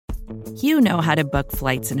You know how to book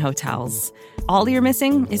flights and hotels. All you're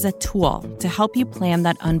missing is a tool to help you plan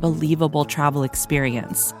that unbelievable travel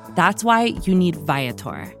experience. That's why you need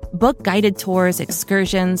Viator. Book guided tours,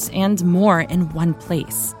 excursions, and more in one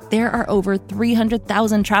place. There are over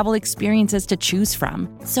 300,000 travel experiences to choose from,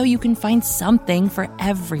 so you can find something for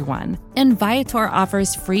everyone. And Viator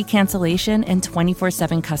offers free cancellation and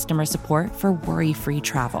 24/7 customer support for worry-free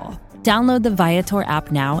travel. Download the Viator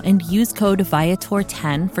app now and use code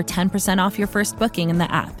Viator10 for 10% off your first booking in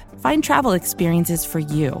the app. Find travel experiences for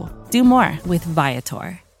you. Do more with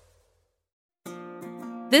Viator.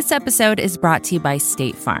 This episode is brought to you by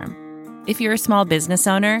State Farm. If you're a small business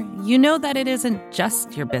owner, you know that it isn't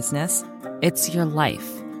just your business, it's your life.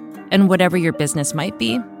 And whatever your business might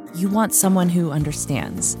be, you want someone who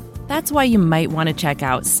understands. That's why you might want to check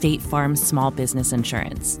out State Farm's small business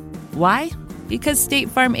insurance. Why? Because State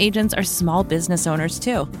Farm agents are small business owners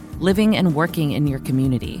too, living and working in your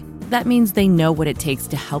community. That means they know what it takes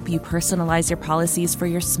to help you personalize your policies for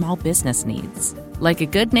your small business needs. Like a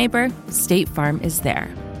good neighbor, State Farm is there.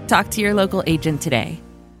 Talk to your local agent today.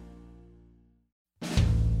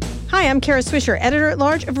 Hi, I'm Kara Swisher,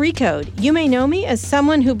 editor-at-large of Recode. You may know me as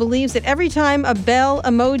someone who believes that every time a bell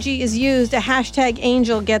emoji is used, a hashtag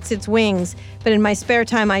angel gets its wings. But in my spare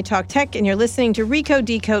time, I talk tech, and you're listening to Recode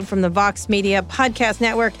Decode from the Vox Media Podcast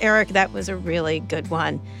Network. Eric, that was a really good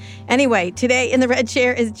one. Anyway, today in the red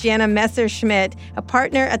chair is Jana Messerschmidt, a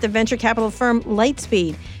partner at the venture capital firm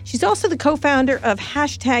Lightspeed. She's also the co-founder of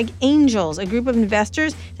Hashtag Angels, a group of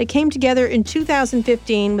investors that came together in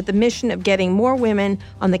 2015 with the mission of getting more women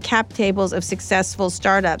on the cap tables of successful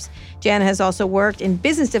startups. Jana has also worked in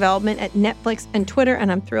business development at Netflix and Twitter,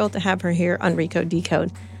 and I'm thrilled to have her here on Recode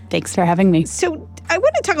Decode. Thanks for having me. So I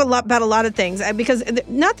want to talk about a lot of things, because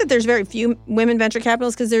not that there's very few women venture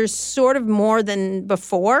capitalists, because there's sort of more than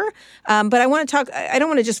before. But I want to talk, I don't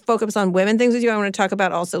want to just focus on women things with you. I want to talk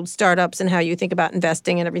about also startups and how you think about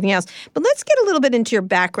investing and everything else. But let's get a little bit into your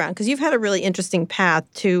background, because you've had a really interesting path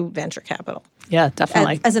to venture capital. Yeah,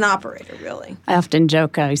 definitely. As an operator, really. I often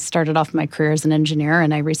joke I started off my career as an engineer,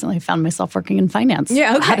 and I recently found myself working in finance.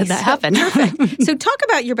 Yeah, okay. How did that happen? Perfect. So talk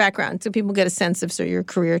about your background so people get a sense of your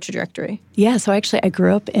career trajectory. Yeah, so actually I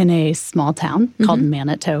grew up in a small town called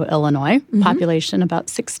Manitou, Illinois. Population about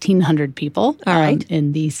 1,600 people. All right.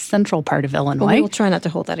 In the central part of Illinois. Well, we'll try not to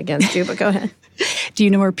hold that against you, but go ahead. Do you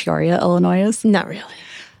know where Peoria, Illinois is? Not really.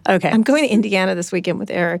 Okay. I'm going to Indiana this weekend with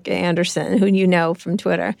Eric Anderson, who you know from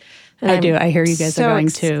Twitter. And I do. I hear you guys are going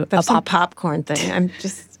to a popcorn thing. I'm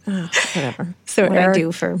just, whatever. So what Eric, I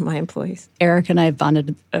do for my employees. Eric and I have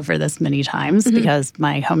bonded over this many times because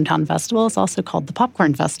my hometown festival is also called the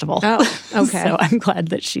Popcorn Festival. Oh, okay. So I'm glad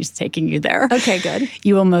that she's taking you there. Okay, good.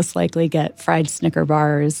 You will most likely get fried Snicker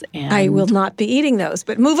bars. And I will not be eating those,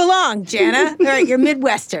 but move along, Jana. All right, you're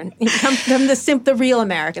Midwestern. You come from the real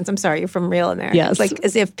Americans. I'm sorry, you're from real Americans. Yes. Like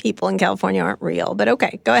as if people in California aren't real. But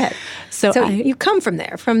okay, go ahead. So you come from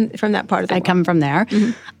there, from that part of the world. I come from there.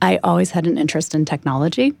 I always had an interest in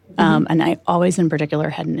technology. And I always, in particular,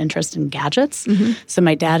 had an interest in gadgets. So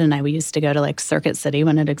my dad and I, we used to go to like Circuit City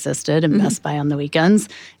when it existed and Best Buy on the weekends,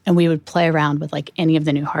 and we would play around with like any of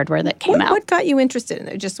the new hardware that came out. What got you interested in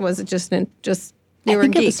it? Was it just you I were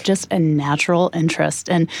think a geek? It was just a natural interest.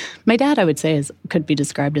 And my dad, I would say, could be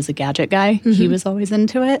described as a gadget guy. He was always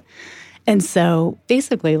into it. And so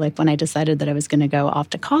basically, like when I decided that I was going to go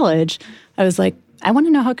off to college, I was like, I want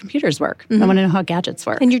to know how computers work. I want to know how gadgets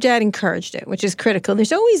work. And your dad encouraged it, which is critical.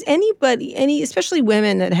 There's always especially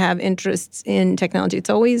women that have interests in technology,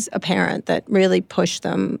 it's always a parent that really pushed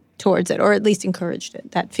them towards it, or at least encouraged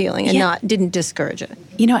it, that feeling, and didn't discourage it.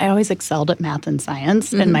 You know, I always excelled at math and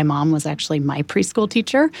science, and my mom was actually my preschool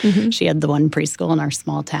teacher. She had the one preschool in our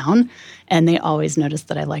small town, and they always noticed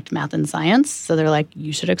that I liked math and science, so they're like,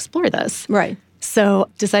 you should explore this. Right. So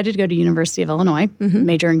decided to go to University of Illinois,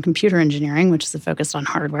 major in computer engineering, which is focused on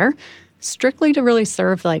hardware, strictly to really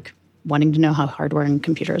serve like wanting to know how hardware and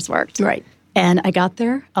computers worked. Right. And I got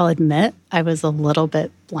there, I'll admit, I was a little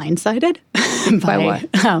bit blindsided. By what?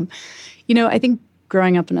 I think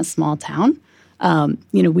growing up in a small town,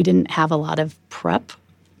 we didn't have a lot of prep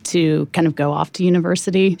to kind of go off to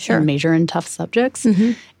university and major in tough subjects.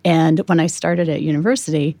 And when I started at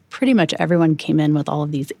university, pretty much everyone came in with all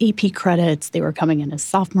of these AP credits. They were coming in as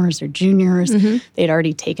sophomores or juniors. They'd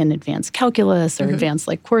already taken advanced calculus or advanced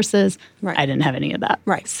courses. Right. I didn't have any of that.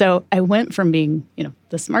 Right. So I went from being,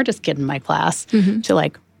 the smartest kid in my class to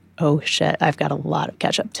like, oh shit, I've got a lot of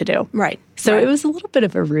catch up to do. Right. So it was a little bit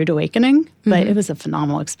of a rude awakening, but it was a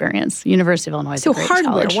phenomenal experience. University of Illinois is a great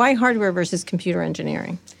hardware, college. why hardware versus computer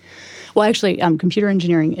engineering? Well, actually, computer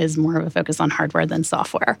engineering is more of a focus on hardware than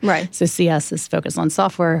software. Right. So CS is focused on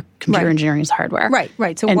software. Computer engineering is hardware.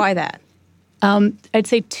 Right. So why that? I'd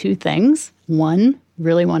say two things. One,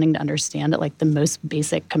 really wanting to understand at like the most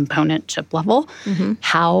basic component chip level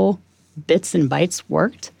how bits and bytes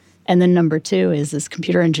worked. And then number two is this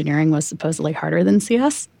computer engineering was supposedly harder than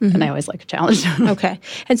CS, and I always like a challenge. Okay.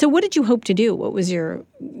 And so what did you hope to do? What was you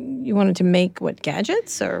wanted to make,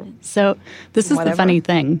 gadgets or So this is the funny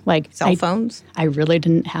thing. Like cell phones? I really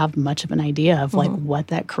didn't have much of an idea of like what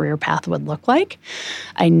that career path would look like.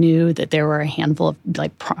 I knew that there were a handful of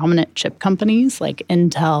like prominent chip companies like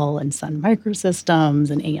Intel and Sun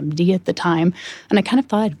Microsystems and AMD at the time. And I kind of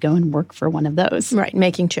thought I'd go and work for one of those. Right,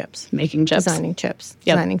 making chips. Designing chips.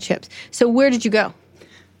 Yep. Designing chips. So where did you go?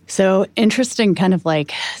 So interesting kind of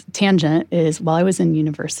like tangent is while I was in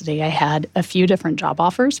university, I had a few different job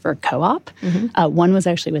offers for a co-op. One was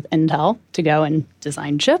actually with Intel to go and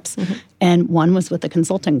design chips, and one was with a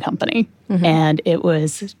consulting company. And it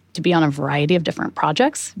was to be on a variety of different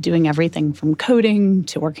projects, doing everything from coding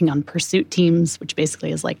to working on pursuit teams, which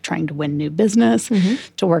basically is like trying to win new business,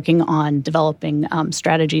 to working on developing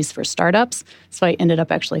strategies for startups. So I ended up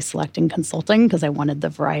actually selecting consulting because I wanted the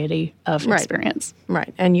variety of experience.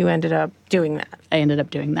 Right. And you ended up doing that. I ended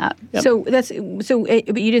up doing that. Yep. But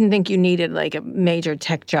you didn't think you needed like a major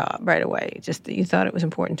tech job right away. Just that you thought it was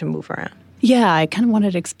important to move around. Yeah, I kind of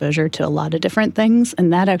wanted exposure to a lot of different things,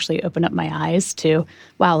 and that actually opened up my eyes to,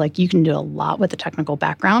 wow, like you can do a lot with a technical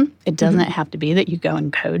background. It doesn't have to be that you go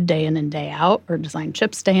and code day in and day out or design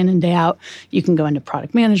chips day in and day out. You can go into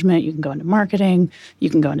product management, you can go into marketing, you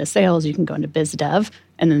can go into sales, you can go into biz dev.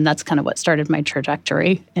 And then that's kind of what started my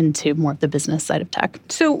trajectory into more of the business side of tech.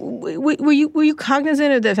 So were you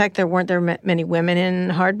cognizant of the fact there weren't many women in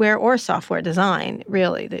hardware or software design,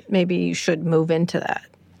 really, that maybe you should move into that?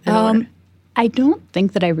 I don't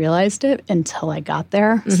think that I realized it until I got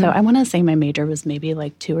there. So I want to say my major was maybe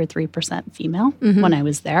like 2 or 3% female when I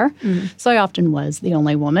was there. So I often was the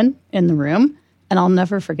only woman in the room. And I'll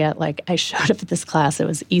never forget, like, I showed up at this class. It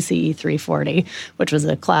was ECE 340, which was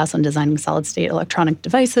a class on designing solid-state electronic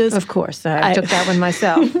devices. Of course. I took that one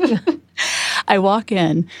myself. I walk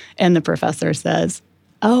in, and the professor says,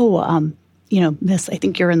 Miss, I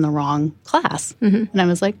think you're in the wrong class. And I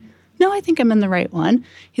was like, no, I think I'm in the right one.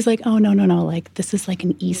 He's like, oh, no. Like, this is like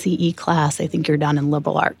an ECE class. I think you're down in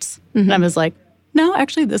liberal arts. And I was like, no,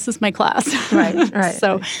 actually, this is my class. Right.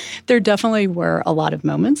 So there definitely were a lot of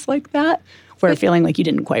moments like that where feeling like you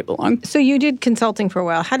didn't quite belong. So you did consulting for a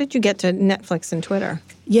while. How did you get to Netflix and Twitter?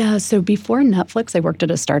 Yeah, so before Netflix, I worked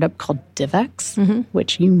at a startup called DivX,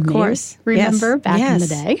 which you may remember back in the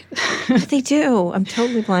day. They do. I'm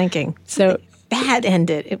totally blanking. So bad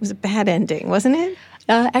ended. It was a bad ending, wasn't it?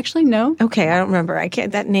 Actually, no. Okay, I don't remember. I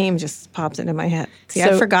can't. That name just pops into my head. See,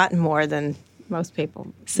 I've forgotten more than most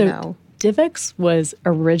people know. DivX was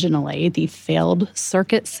originally the failed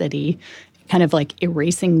Circuit City kind of like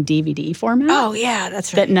erasing DVD format. Oh, yeah,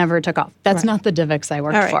 that's right. That never took off. That's not the DivX I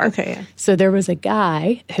worked for. Okay, yeah. So there was a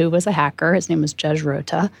guy who was a hacker. His name was Judge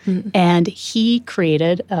Rota, and he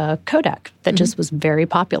created a codec that just was very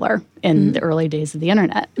popular in the early days of the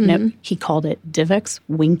internet. He called it DivX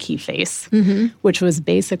Winky Face, which was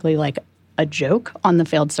basically like a joke on the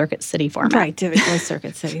failed Circuit City format. Right, DivX was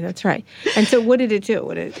Circuit City. That's right. And so what did it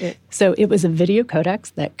do? So it was a video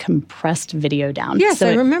codec that compressed video down. Yes, so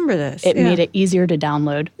I remember this. It made it easier to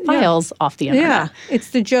download files off the internet. Yeah,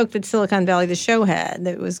 it's the joke that Silicon Valley, the show, had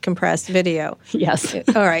that was compressed video. Yes.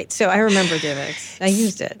 All right, so I remember DivX. I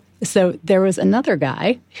used it. So there was another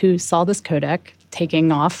guy who saw this codec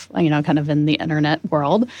taking off, kind of in the internet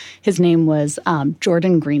world. His name was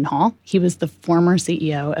Jordan Greenhall. He was the former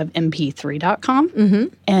CEO of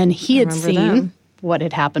MP3.com. And he had seen what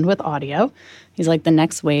had happened with audio. He's like, the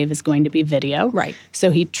next wave is going to be video. Right.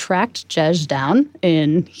 So he tracked Jej down,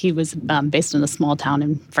 and he was based in a small town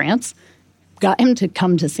in France. Got him to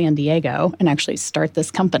come to San Diego and actually start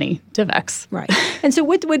this company, DivX. Right. And so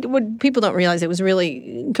what people don't realize, it was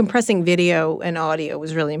really compressing video and audio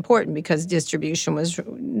was really important because distribution was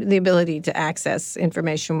the ability to access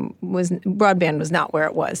information broadband was not where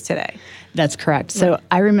it was today. That's correct. So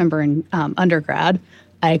I remember in undergrad,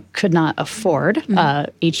 I could not afford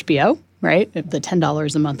HBO. Right? The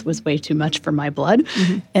 $10 a month was way too much for my blood.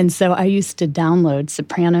 And so I used to download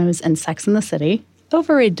Sopranos and Sex and the City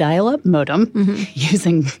over a dial-up modem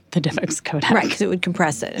using the DivX codec. Right, because it would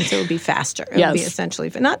compress it, and so it would be faster. It would be essentially,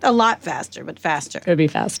 not a lot faster, but faster. It would be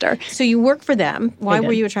faster. So you worked for them. Why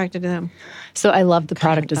were you attracted to them? So I loved the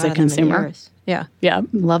product as a consumer. Yeah. Yeah,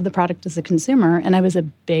 love the product as a consumer. And I was a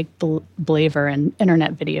big believer in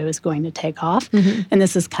internet video is going to take off. And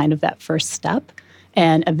this is kind of that first step.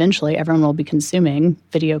 And eventually everyone will be consuming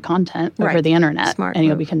video content over the internet. Smart and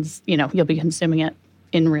move. you'll be consuming it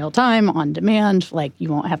in real time, on demand. Like, you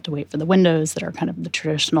won't have to wait for the windows that are kind of the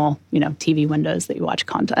traditional, TV windows that you watch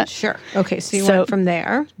content. Sure. Okay, so you went from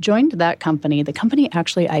there. Joined that company. The company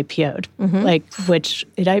actually IPO'd, which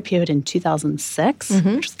it IPO'd in 2006,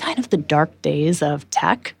 which is kind of the dark days of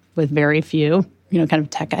tech with very few, kind of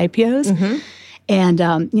tech IPOs.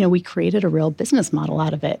 And, we created a real business model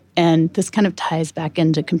out of it. And this kind of ties back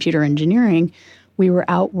into computer engineering. We were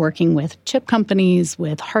out working with chip companies,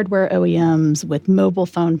 with hardware OEMs, with mobile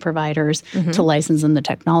phone providers to license in the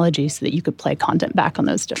technology so that you could play content back on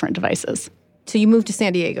those different devices. So you moved to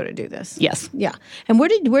San Diego to do this? Yes. Yeah. And where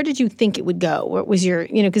did you think it would go? What was your,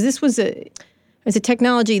 because this was it's a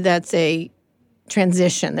technology that's a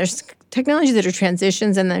transition. There's technologies that are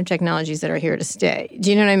transitions, and then technologies that are here to stay.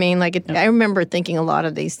 Do you know what I mean? Like, I remember thinking a lot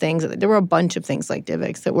of these things. There were a bunch of things like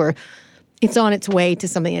DivX that were, it's on its way to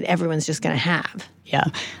something that everyone's just going to have. Yeah.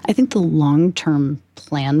 I think the long-term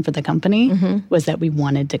plan for the company was that we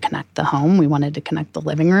wanted to connect the home. We wanted to connect the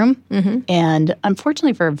living room. And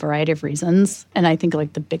unfortunately, for a variety of reasons, and I think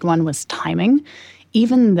like the big one was timing,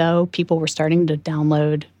 even though people were starting to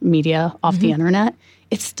download media off the internet,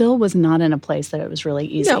 it still was not in a place that it was really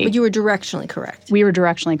easy. No, but you were directionally correct. We were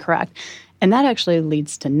directionally correct. And that actually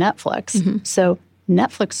leads to Netflix. So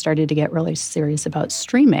Netflix started to get really serious about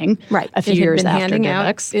streaming a few years after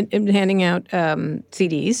DivX. It had been handing out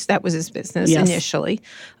CDs. That was his business initially.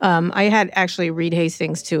 I had actually Reed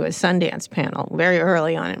Hastings to a Sundance panel very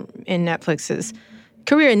early on in Netflix's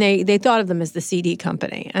career, and they thought of them as the CD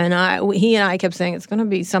company. And he and I kept saying, it's going to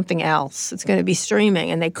be something else. It's going to be streaming.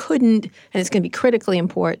 And they couldn't, and it's going to be critically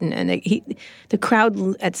important. And the crowd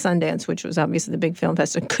at Sundance, which was obviously the big film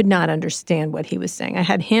festival, could not understand what he was saying. I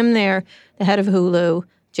had him there, the head of Hulu,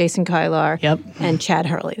 Jason Kylar, and Chad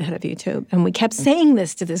Hurley, the head of YouTube. And we kept saying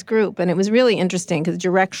this to this group. And it was really interesting because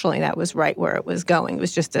directionally that was right where it was going. It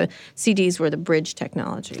was just CDs were the bridge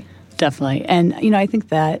technology. Definitely. And, I think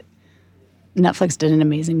that Netflix did an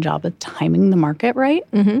amazing job of timing the market right.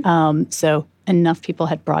 So enough people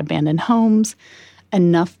had broadband in homes.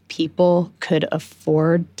 Enough people could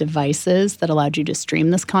afford devices that allowed you to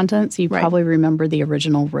stream this content. So you probably remember the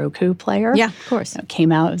original Roku player. Yeah, of course. It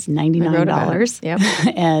came out, it was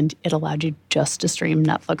 $99. And it allowed you just to stream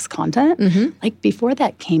Netflix content. Like, before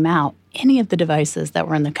that came out, any of the devices that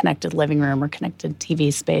were in the connected living room or connected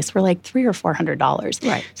TV space were like $300 or $400.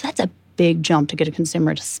 Right. So that's a big jump to get a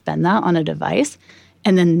consumer to spend that on a device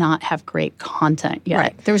and then not have great content yet.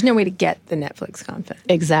 Right. There was no way to get the Netflix content.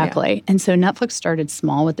 Exactly. Yeah. And so Netflix started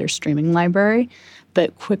small with their streaming library,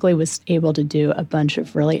 but quickly was able to do a bunch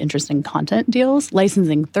of really interesting content deals,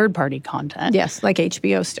 licensing third-party content. Yes, like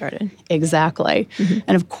HBO started. Exactly.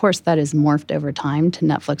 And of course, that has morphed over time to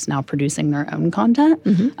Netflix now producing their own content,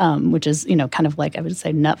 which is, kind of like, I would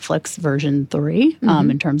say, Netflix version 3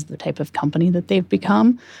 in terms of the type of company that they've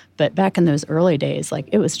become. But back in those early days, like,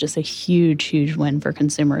 it was just a huge, huge win for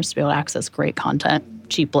consumers to be able to access great content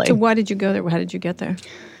cheaply. So why did you go there? How did you get there?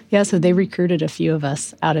 Yeah, so they recruited a few of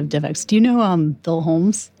us out of DivX. Do you know Bill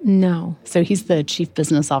Holmes? No. So he's the chief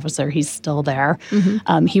business officer. He's still there.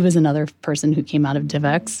 He was another person who came out of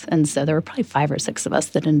DivX. And so there were probably 5 or 6 of us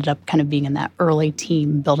that ended up kind of being in that early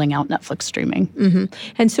team building out Netflix streaming.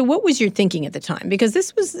 And so what was your thinking at the time? Because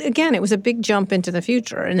this was, again, it was a big jump into the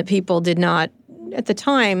future, and the people did not, at the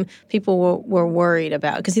time, people were worried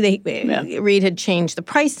about, because Reed had changed the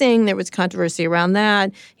pricing. There was controversy around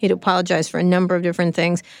that. He had apologized for a number of different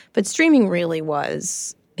things. But streaming really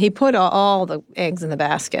was, he put all the eggs in the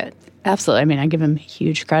basket. Absolutely. I mean, I give him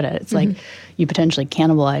huge credit. It's like you potentially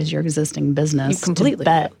cannibalize your existing business to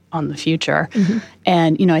bet on the future.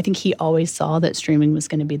 And, I think he always saw that streaming was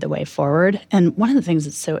going to be the way forward. And one of the things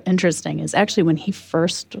that's so interesting is actually when he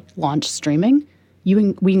first launched streaming,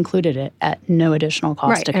 we included it at no additional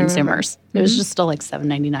cost to consumers. It was just still like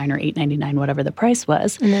 $7.99 or $8.99, whatever the price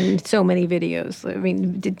was. And then so many videos,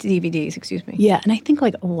 DVDs, excuse me. Yeah, and I think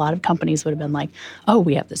like a lot of companies would have been like, oh,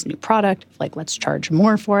 we have this new product, like let's charge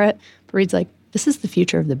more for it. But Reed's like, this is the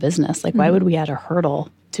future of the business. Like, why would we add a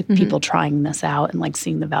hurdle to people trying this out and like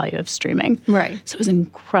seeing the value of streaming? Right. So it was an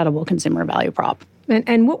incredible consumer value prop.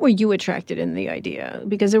 And what were you attracted in the idea?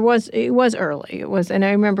 Because it was early. And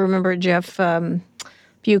I remember Jeff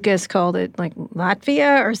Bukas called it like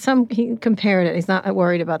Latvia or he compared it. He's not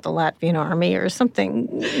worried about the Latvian army or something,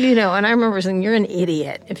 And I remember saying, you're an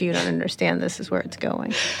idiot if you don't understand this is where it's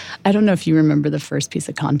going. I don't know if you remember the first piece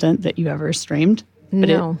of content that you ever streamed. But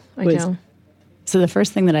no, I don't. So the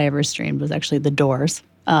first thing that I ever streamed was actually The Doors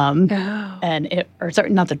Not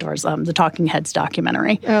the Doors, the Talking Heads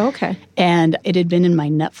documentary. Oh, okay. And it had been in my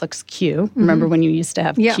Netflix queue. Remember when you used to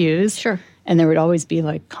have queues? Sure. And there would always be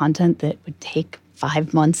like content that would take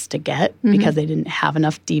 5 months to get because they didn't have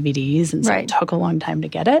enough DVDs, and so it took a long time to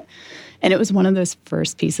get it. And it was one of those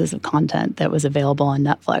first pieces of content that was available on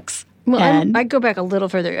Netflix. Well, I go back a little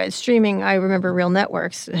further. Streaming, I remember Real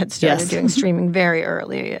Networks had started doing streaming very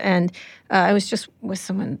early. And I was just with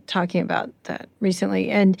someone talking about that recently,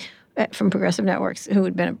 and from Progressive Networks,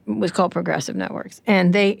 who was called Progressive Networks.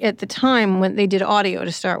 And they, at the time, when they did audio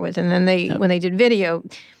to start with, and then when they did video,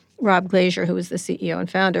 Rob Glazier, who was the CEO and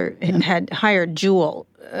founder, had hired Jewel,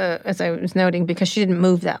 as I was noting, because she didn't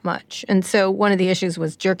move that much. And so one of the issues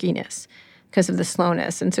was jerkiness, because of the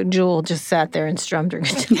slowness. And so Jewel just sat there and strummed her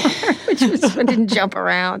guitar, which didn't jump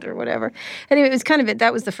around or whatever. Anyway, it was kind of it.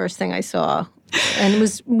 That was the first thing I saw. And it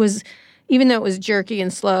was even though it was jerky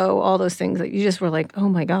and slow, all those things that you just were like, oh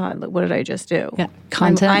my God, what did I just do? Yeah,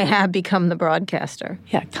 content. I have become the broadcaster.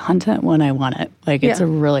 Yeah, content when I want it. Like, it's a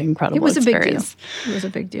really incredible experience. It was a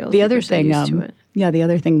big deal. The other thing, the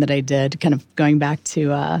other thing that I did, kind of going back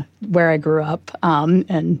to where I grew up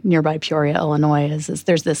in nearby Peoria, Illinois, is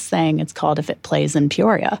there's this saying, it's called "If it plays in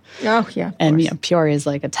Peoria." Oh, yeah. And, Peoria is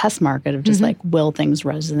like a test market of just like, will things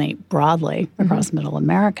resonate broadly across Middle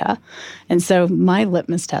America? And so my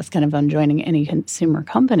litmus test kind of on joining any consumer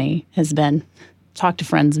company has been talk to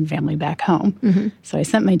friends and family back home. So I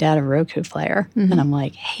sent my dad a Roku player, and I'm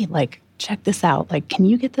like, hey, like, check this out. Like, can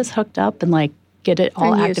you get this hooked up and like, get it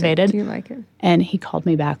all activated? Do you like it? And he called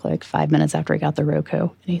me back like 5 minutes after he got the Roku.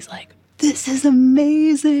 And he's like, this is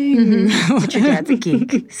amazing. But your dad's a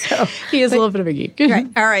geek. So he is a little bit of a geek. Right.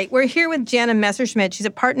 All right. We're here with Jana Messerschmidt. She's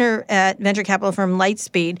a partner at venture capital firm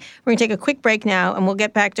Lightspeed. We're going to take a quick break now, and we'll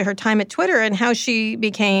get back to her time at Twitter and how she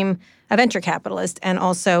became a venture capitalist, and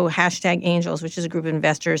also #Angels, which is a group of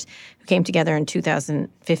investors who came together in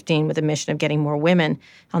 2015 with a mission of getting more women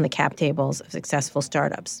on the cap tables of successful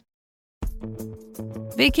startups.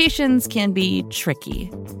 Vacations can be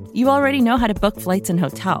tricky. You already know how to book flights and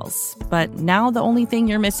hotels, but now the only thing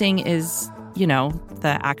you're missing is,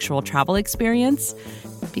 the actual travel experience.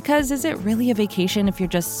 Because is it really a vacation if you're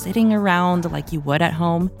just sitting around like you would at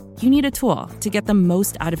home? You need a tool to get the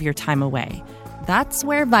most out of your time away. That's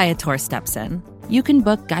where Viator steps in. You can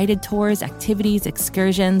book guided tours, activities,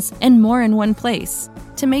 excursions, and more in one place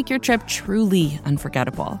to make your trip truly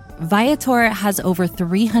unforgettable. Viator has over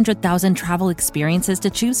 300,000 travel experiences to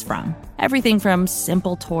choose from. Everything from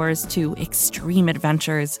simple tours to extreme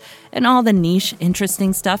adventures and all the niche,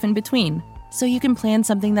 interesting stuff in between. So you can plan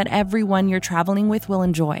something that everyone you're traveling with will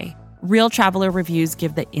enjoy. Real traveler reviews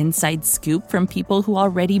give the inside scoop from people who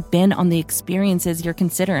already been on the experiences you're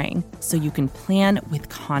considering, so you can plan with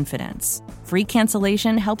confidence. Free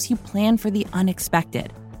cancellation helps you plan for the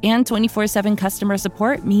unexpected. And 24/7 customer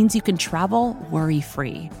support means you can travel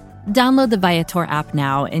worry-free. Download the Viator app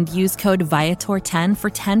now and use code Viator10 for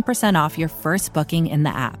 10% off your first booking in the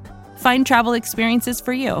app. Find travel experiences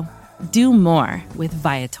for you. Do more with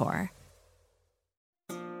Viator.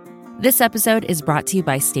 This episode is brought to you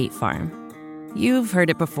by State Farm. You've heard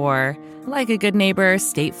it before. Like a good neighbor,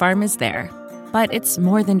 State Farm is there. But it's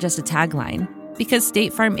more than just a tagline, because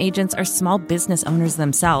State Farm agents are small business owners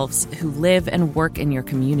themselves who live and work in your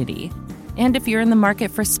community. And if you're in the market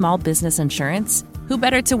for small business insurance, who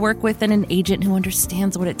better to work with than an agent who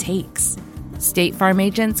understands what it takes? State Farm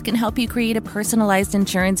agents can help you create a personalized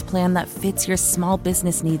insurance plan that fits your small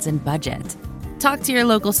business needs and budget. Talk to your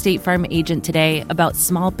local State Farm agent today about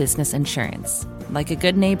small business insurance. Like a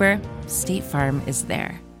good neighbor, State Farm is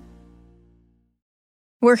there.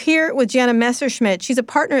 We're here with Jana Messerschmidt. She's a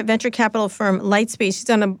partner at venture capital firm Lightspeed. She's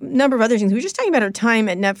done a number of other things. We were just talking about her time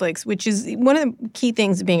at Netflix, which is one of the key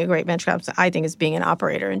things of being a great venture capitalist, I think, is being an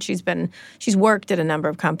operator. And she's worked at a number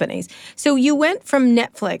of companies. So you went from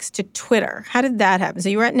Netflix to Twitter. How did that happen? So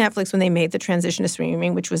you were at Netflix when they made the transition to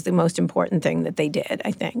streaming, which was the most important thing that they did,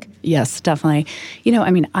 I think. Yes, definitely.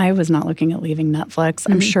 I was not looking at leaving Netflix.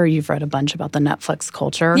 I'm sure you've read a bunch about the Netflix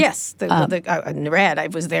culture. Yes, I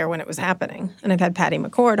was there when it was happening. And I've had Patty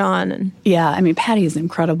McCord on. Yeah, Patty is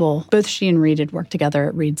incredible. Both she and Reed had worked together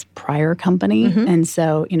at Reed's prior company. And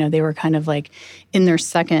so, they were kind of like in their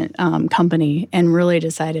second company and really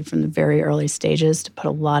decided from the very early stages to put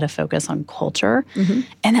a lot of focus on culture.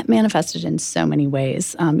 And that manifested in so many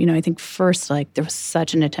ways. I think first, there was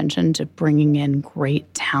such an attention to bringing in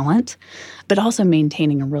great talent, but also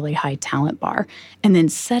maintaining a really high talent bar. And then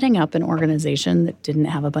setting up an organization that didn't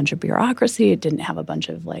have a bunch of bureaucracy. It didn't have a bunch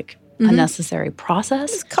of unnecessary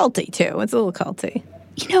process. It's culty, too. It's a little culty.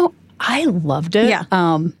 I loved it. Yeah.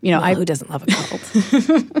 Who doesn't love a cult?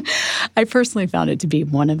 I personally found it to be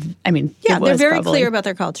they're very clear about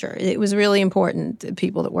their culture. It was really important that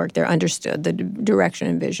people that worked there understood the direction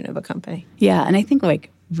and vision of a company. Yeah, and I think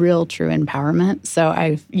real true empowerment. So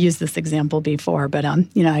I've used this example before, but I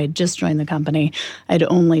had just joined the company. I'd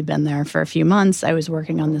only been there for a few months. I was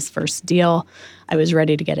working on this first deal. I was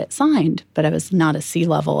ready to get it signed, but I was not a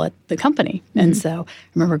C-level at the company. Mm-hmm. And so I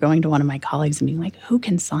remember going to one of my colleagues and being like, who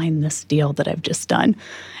can sign this deal that I've just done?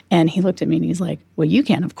 And he looked at me and he's like, well, you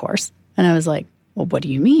can, of course. And I was like, well, what do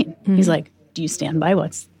you mean? Mm-hmm. He's like, do you stand by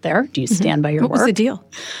what's there? Do you stand by your work? What was the deal?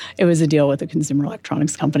 It was a deal with a consumer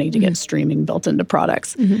electronics company to get streaming built into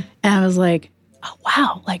products. Mm-hmm. And I was like, oh,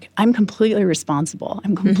 wow, I'm completely responsible.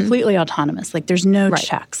 I'm completely autonomous. There's no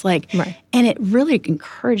checks. And it really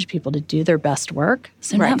encouraged people to do their best work.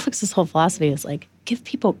 So Netflix's whole philosophy is give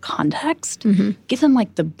people context, give them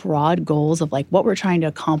the broad goals of what we're trying to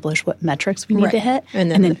accomplish, what metrics we need to hit,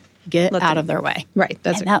 and then get out of their way. Right.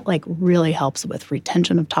 That really helps with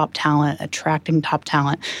retention of top talent, attracting top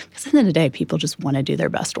talent. Because at the end of the day, people just want to do their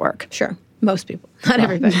best work. Sure. Most people. Not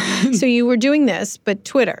everybody. So you were doing this, but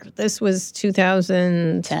Twitter. This was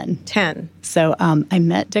 2010. So I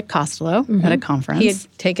met Dick Costello at a conference. He had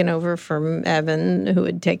taken over from Evan, who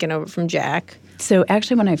had taken over from Jack. So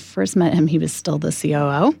actually, when I first met him, he was still the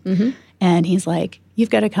COO. Mm-hmm. And he's like,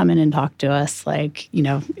 you've got to come in and talk to us.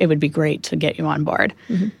 It would be great to get you on board.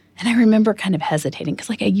 Mm-hmm. And I remember kind of hesitating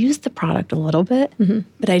because I used the product a little bit,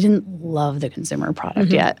 but I didn't love the consumer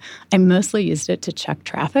product yet. I mostly used it to check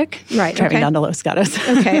traffic, driving down to Los Gatos.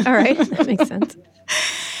 Okay, all right. That makes sense.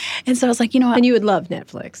 And so I was like, you know what? And you would love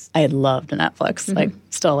Netflix. I had loved Netflix,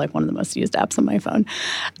 still one of the most used apps on my phone.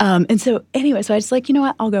 And so anyway, so I was like, you know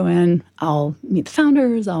what? I'll go in, I'll meet the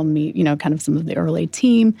founders, I'll meet, kind of some of the early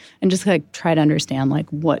team and just try to understand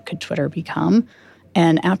what could Twitter become.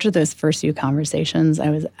 And after those first few conversations,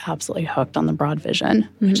 I was absolutely hooked on the broad vision,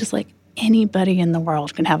 which is anybody in the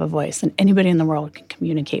world can have a voice and anybody in the world can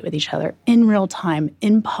communicate with each other in real time,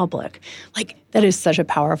 in public. That is such a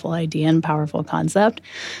powerful idea and powerful concept.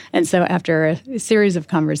 And so after a series of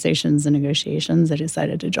conversations and negotiations, I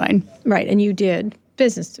decided to join. Right. And you did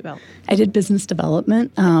business development. I did business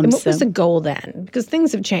development. And what was the goal then? Because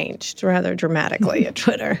things have changed rather dramatically at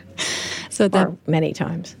Twitter. Many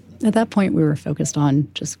times. At that point, we were focused on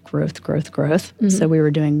just growth. Mm-hmm. So we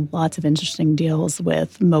were doing lots of interesting deals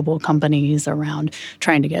with mobile companies around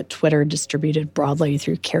trying to get Twitter distributed broadly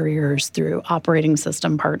through carriers, through operating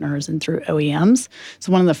system partners, and through OEMs.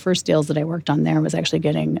 So one of the first deals that I worked on there was actually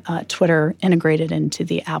getting Twitter integrated into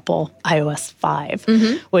the Apple iOS 5,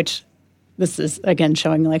 which this is, again,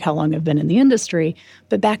 showing how long I've been in the industry.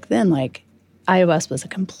 But back then, iOS was a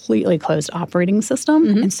completely closed operating system.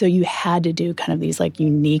 And so you had to do kind of these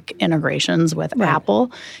unique integrations with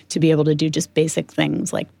Apple to be able to do just basic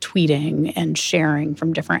things like tweeting and sharing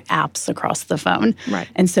from different apps across the phone. Right.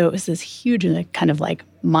 And so it was this huge kind of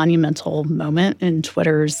monumental moment in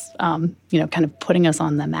Twitter's, kind of putting us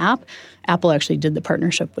on the map. Apple actually did the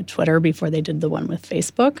partnership with Twitter before they did the one with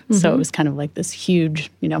Facebook. So it was kind of this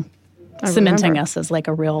huge, cementing us as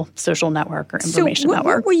a real social network or information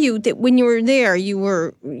network. What were you when you were there? You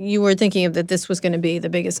were thinking of that this was going to be the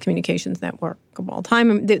biggest communications network of all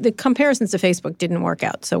time. The comparisons to Facebook didn't work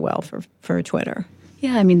out so well for Twitter.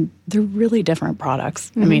 Yeah, they're really different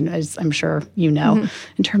products. As I'm sure you know,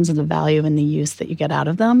 in terms of the value and the use that you get out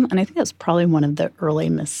of them. And I think that's probably one of the early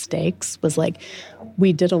mistakes was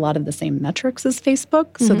we did a lot of the same metrics as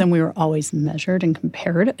Facebook. So then we were always measured and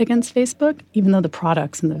compared against Facebook, even though the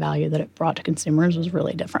products and the value that it brought to consumers was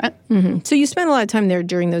really different. So you spent a lot of time there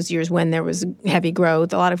during those years when there was heavy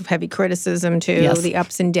growth, a lot of heavy criticism too, the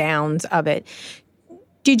ups and downs of it.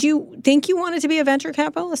 Did you think you wanted to be a venture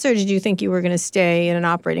capitalist, or did you think you were going to stay in an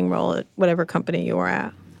operating role at whatever company you were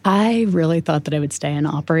at? I really thought that I would stay in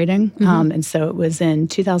operating. And so it was in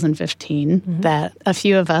 2015 that a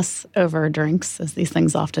few of us over drinks, as these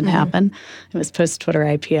things often happen, it was post-Twitter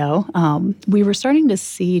IPO, we were starting to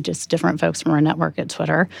see just different folks from our network at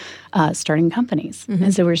Twitter starting companies.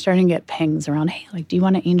 And so we were starting to get pings around, hey, do you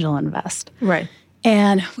want to angel invest? Right.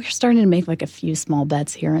 And we were starting to make a few small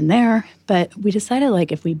bets here and there, but we decided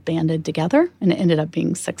if we banded together, and it ended up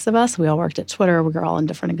being 6 of us, we all worked at Twitter, we were all in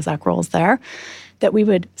different exec roles there, that we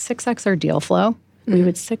would 6x our deal flow, we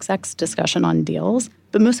would 6x discussion on deals,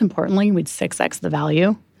 but most importantly, we'd 6x the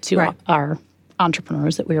value to our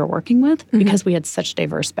entrepreneurs that we were working with because we had such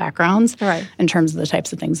diverse backgrounds in terms of the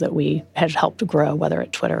types of things that we had helped grow, whether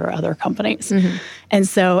at Twitter or other companies. And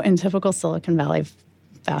so in typical Silicon Valley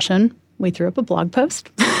fashion, we threw up a blog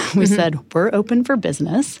post We said, we're open for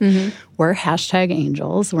business. We're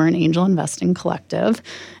 #angels. We're an angel investing collective.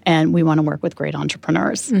 And we want to work with great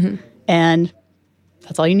entrepreneurs. And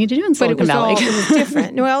that's all you need to do in Silicon Valley. It was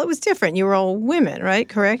different. Well, it was different. You were all women, right?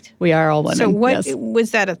 Correct? We are all women. So what yes.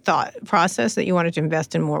 was that a thought process that you wanted to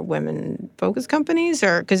invest in more women-focused companies?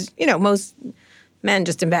 Or because, most men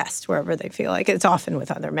just invest wherever they feel like it's often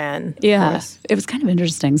with other men. Yeah, it was kind of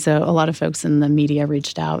interesting. So a lot of folks in the media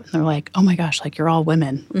reached out and they're like, oh my gosh, like you're all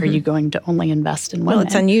women. Are you going to only invest in women? Well,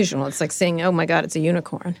 it's unusual. It's like saying, oh my God, it's a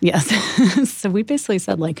unicorn. Yes. So we basically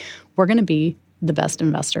said like, we're going to be the best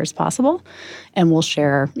investors possible. And we'll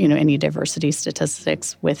share, any diversity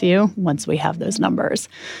statistics with you once we have those numbers.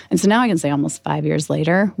 And so now I can say almost 5 years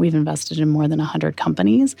later, we've invested in more than 100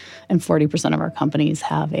 companies, and 40% of our companies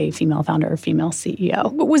have a female founder or female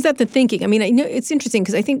CEO. But was that the thinking? I mean, it's interesting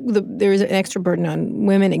because I think there is an extra burden on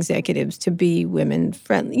women executives to be women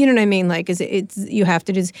friendly. You know what I mean? Like, it's you have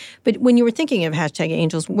to do. But when you were thinking of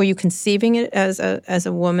 #angels, were you conceiving it as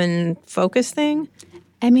a woman focused thing?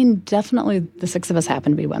 I mean, definitely the 6 of us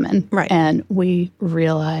happen to be women. Right. And we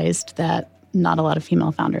realized that not a lot of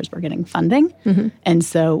female founders were getting funding. And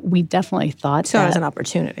so we definitely thought saw it as an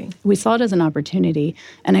opportunity. We saw it as an opportunity.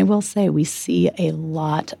 And I will say we see a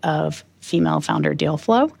lot of female founder deal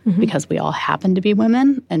flow because we all happen to be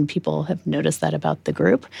women, and people have noticed that about the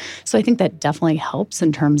group. So I think that definitely helps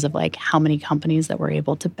in terms of like how many companies that we're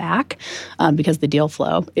able to back because the deal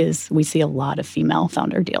flow is, we see a lot of female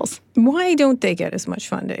founder deals. Why don't they get as much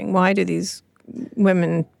funding? Why do these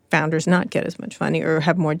women founders not get as much funding or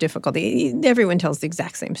have more difficulty? Everyone tells the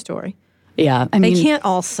exact same story. Yeah. They can't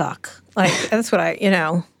all suck. Like, that's what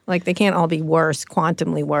like they can't all be worse,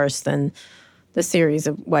 quantumly worse than the series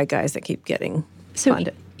of white guys that keep getting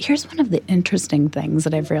funded. Here's one of the interesting things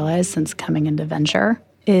that I've realized since coming into venture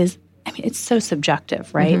is, it's so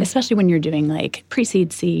subjective, right? Especially when you're doing like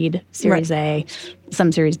pre-seed, seed, Series A,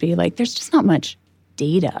 some Series B. Like, there's just not much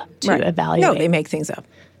data to evaluate. No, they make things up.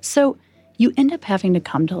 So you end up having to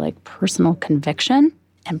come to like personal conviction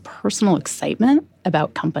and personal excitement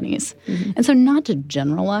about companies. And so not to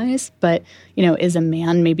generalize, but, is a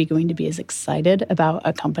man maybe going to be as excited about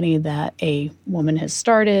a company that a woman has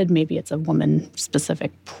started? Maybe it's a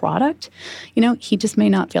woman-specific product. He just may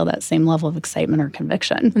not feel that same level of excitement or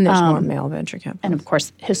conviction. And there's more male venture capital. And of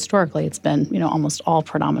course, historically, it's been, almost all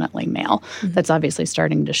predominantly male. That's obviously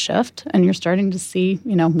starting to shift. And you're starting to see,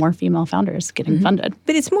 more female founders getting funded.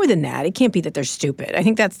 But it's more than that. It can't be that they're stupid. I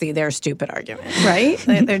think that's they're stupid argument, right?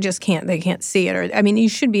 They just can't. They can't see it. Or you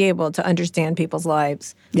should be able to understand people's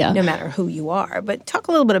lives no matter who you are. But talk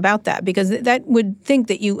a little bit about that, because that would think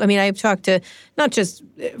that I've talked to not just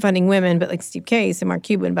funding women, but like Steve Case and Mark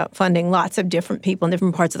Cuban about funding lots of different people in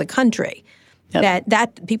different parts of the country. Yep.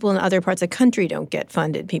 That people in other parts of the country don't get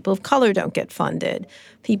funded. People of color don't get funded.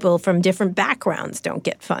 People from different backgrounds don't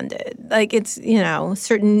get funded. Like, it's,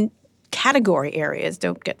 certain category areas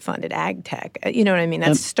don't get funded. Ag tech, you know what I mean?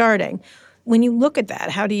 That's starting. When you look at that,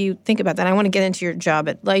 how do you think about that? I want to get into your job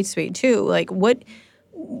at Lightspeed too. Like,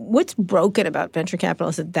 what's broken about venture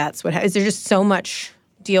capitalists that's what is there just so much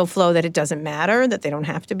deal flow that it doesn't matter, that they don't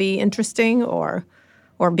have to be interesting or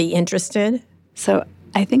be interested? So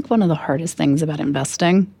I think one of the hardest things about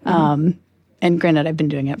investing, and granted, I've been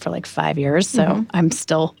doing it for like 5 years, so I'm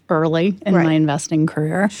still early in my investing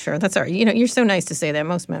career. Sure, that's all right. You're so nice to say that.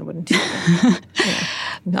 Most men wouldn't do that.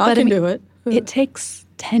 I can do it. It takes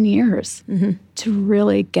 10 years to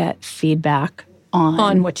really get feedback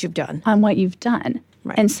on what you've done. On what you've done.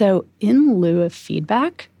 Right. And so in lieu of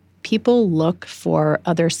feedback, people look for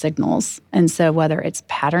other signals. And so whether it's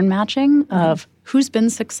pattern matching of who's been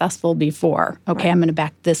successful before, okay, I'm going to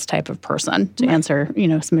back this type of person to answer,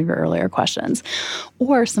 some of your earlier questions.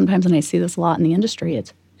 Or sometimes, and I see this a lot in the industry,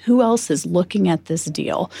 it's who else is looking at this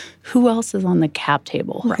deal? Who else is on the cap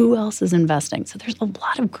table? Right. Who else is investing? So there's a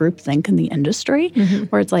lot of groupthink in the industry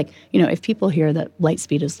where it's like, if people hear that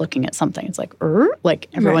Lightspeed is looking at something, it's like,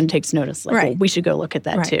 everyone takes notice. Like, well, we should go look at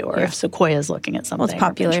that too. Or if Sequoia is looking at something. Well, it's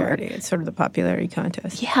popularity. It's sort of the popularity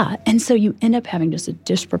contest. Yeah. And so you end up having just a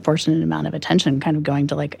disproportionate amount of attention kind of going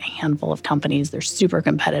to like a handful of companies. They're super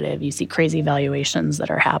competitive. You see crazy valuations that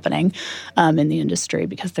are happening in the industry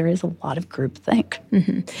because there is a lot of groupthink.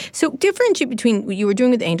 So differentiate between what you were doing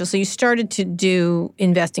with Angel. So you started to do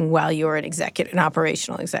investing while you were an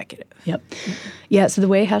operational executive. Yep. Yeah. So the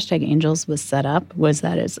way #Angels was set up was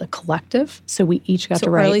that it's a collective. So we each got to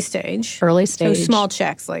write. Early stage. Early stage. So small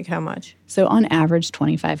checks, like how much? So on average,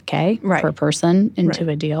 $25K per person into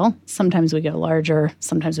a deal. Sometimes we go larger,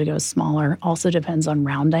 sometimes we go smaller. Also depends on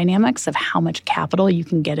round dynamics of how much capital you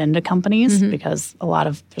can get into companies because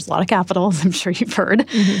there's a lot of capital, as I'm sure you've heard.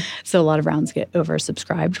 So a lot of rounds get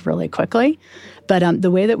oversubscribed really quickly. But the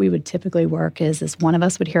way that we would typically work is one of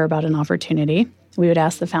us would hear about an opportunity. We would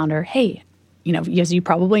ask the founder, hey, as you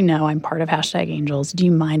probably know, I'm part of #Angels. Do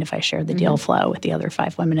you mind if I share the deal flow with the other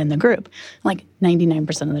 5 women in the group? Like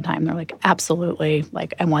 99% of the time, they're like, absolutely.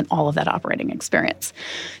 Like, I want all of that operating experience.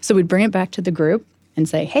 So we'd bring it back to the group and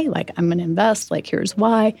say, hey, like, I'm going to invest. Like, here's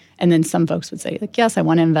why. And then some folks would say, like, yes, I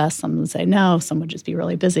want to invest. Some would say no. Some would just be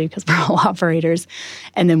really busy because we're all operators.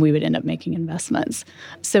 And then we would end up making investments.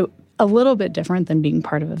 So a little bit different than being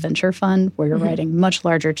part of a venture fund where you're writing much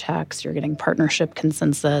larger checks, you're getting partnership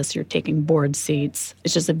consensus, you're taking board seats.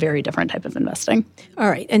 It's just a very different type of investing. All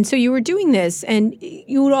right. And so you were doing this, and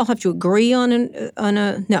you would all have to agree on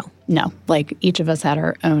a no. No. Like, each of us had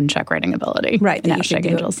our own check writing ability. Right. In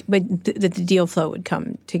 #Angels. But the deal flow would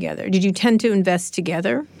come together. Did you tend to invest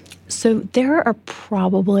together? So there are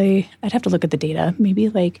probably, I'd have to look at the data, maybe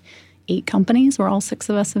like 8 companies where all 6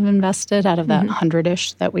 of us have invested out of that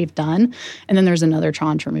 100-ish that we've done. And then there's another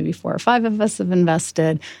tranche where maybe 4 or 5 of us have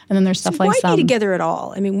invested. And then there's stuff like why be together at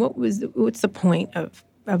all? I mean, what's the point of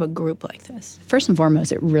a group like this? First and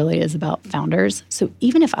foremost, it really is about founders. So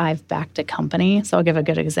even if I've backed a company, so I'll give a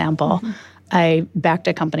good example. I backed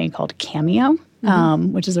a company called Cameo,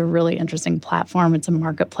 which is a really interesting platform. It's a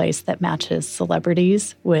marketplace that matches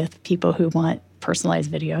celebrities with people who want personalized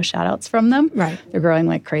video shout-outs from them. Right. They're growing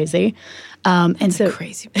like crazy. And so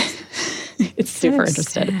crazy. It's super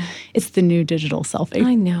interesting. Sad. It's the new digital selfie.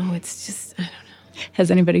 I know. It's just, I don't know. Has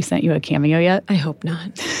anybody sent you a Cameo yet? I hope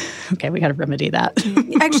not. Okay, we got to remedy that.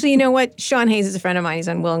 Actually, you know what? Sean Hayes is a friend of mine. He's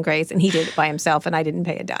on Will and Grace, and he did it by himself, and I didn't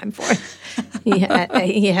pay a dime for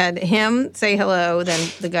it. He had him say hello, then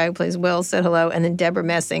the guy who plays Will said hello, and then Deborah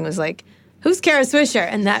Messing was like, who's Kara Swisher?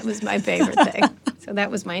 And that was my favorite thing. So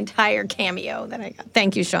that was my entire Cameo that I got.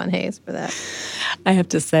 Thank you, Sean Hayes, for that. I have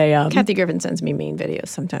to say... Kathy Griffin sends me mean videos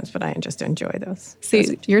sometimes, but I just enjoy those.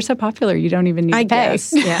 See, you're so popular, you don't even need to pay. I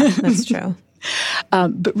guess. Yeah, that's true.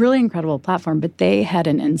 But really incredible platform. But they had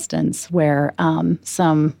an instance where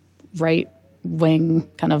some right-wing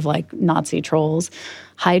kind of like Nazi trolls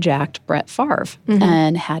hijacked Brett Favre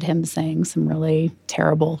and had him saying some really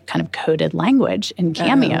terrible kind of coded language in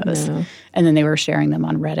cameos. No. And then they were sharing them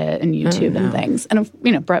on Reddit and YouTube and things. And,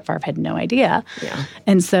 Brett Favre had no idea. Yeah.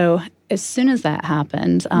 And so as soon as that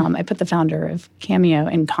happened, I put the founder of Cameo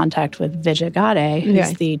in contact with Vijay Gade,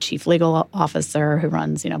 who's the chief legal officer who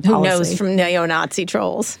runs, policy. Who knows from neo-Nazi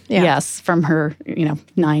trolls. Yeah. Yes, from her,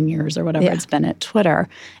 9 years or whatever it's been at Twitter.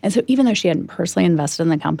 And so even though she hadn't personally invested in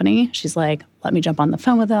the company, she's like, let me jump on the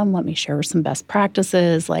phone with them, let me share some best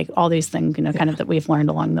practices, like all these things, kind of that we've learned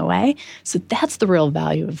along the way. So that's the real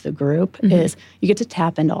value of the group is you get to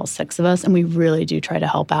tap into all 6 of us, and we really do try to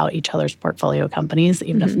help out each other's portfolio companies,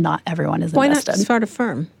 even if not everyone is invested. Why not start a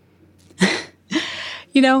firm?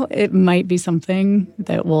 It might be something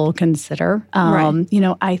that we'll consider.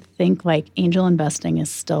 I think like angel investing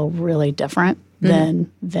is still really different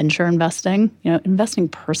than venture investing. Investing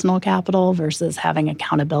personal capital versus having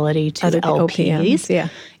accountability to LPs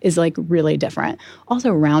is like really different. Also,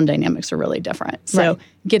 round dynamics are really different. So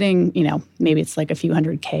getting, maybe it's like a few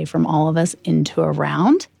 $100K from all of us into a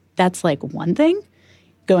round, that's like one thing.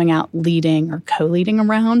 Going out leading or co-leading a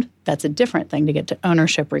round, that's a different thing to get to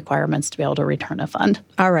ownership requirements to be able to return a fund.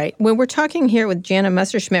 All right. When we're talking here with Jana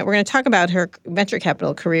Messerschmidt, we're going to talk about her venture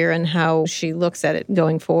capital career and how she looks at it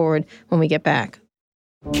going forward when we get back.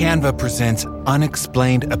 Canva presents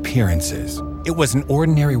Unexplained Appearances. It was an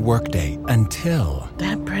ordinary workday until...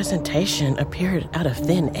 that presentation appeared out of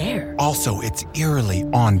thin air. Also, it's eerily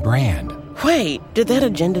on brand. Wait, did that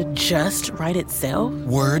agenda just write itself?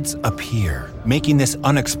 Words appear, making this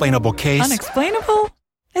unexplainable case... Unexplainable?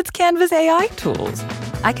 It's Canva's AI tools.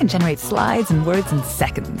 I can generate slides and words in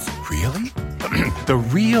seconds. Really? The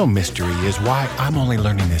real mystery is why I'm only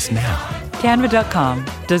learning this now. Canva.com,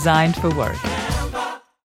 designed for work.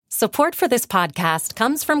 Support for this podcast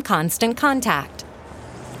comes from Constant Contact.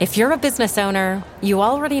 If you're a business owner, you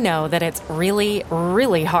already know that it's really,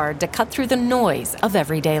 really hard to cut through the noise of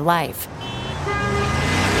everyday life.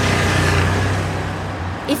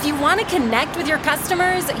 If you want to connect with your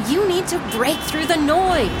customers, you need to break through the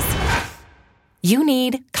noise. You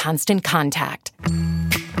need Constant Contact.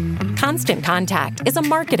 Constant Contact is a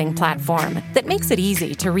marketing platform that makes it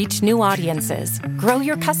easy to reach new audiences, grow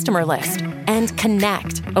your customer list, and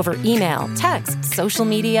connect over email, text, social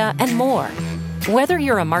media, and more. Whether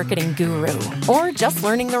you're a marketing guru or just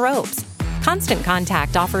learning the ropes, Constant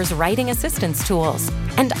Contact offers writing assistance tools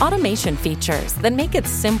and automation features that make it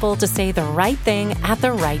simple to say the right thing at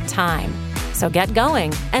the right time. So get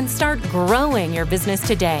going and start growing your business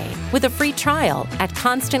today with a free trial at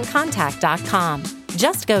ConstantContact.com.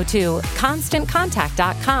 Just go to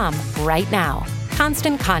ConstantContact.com right now.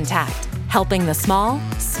 Constant Contact, helping the small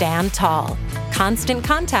stand tall.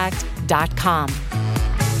 ConstantContact.com.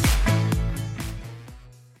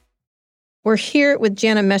 We're here with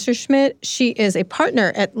Jana Messerschmidt. She is a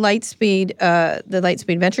partner at Lightspeed, the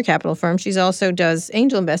Lightspeed venture capital firm. She also does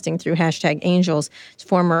angel investing through #Angels. She's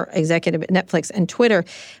former executive at Netflix and Twitter.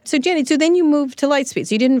 So, Jana, then you moved to Lightspeed.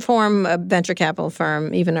 So you didn't form a venture capital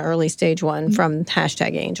firm, even an early stage one, from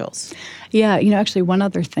 #Angels. Yeah, actually one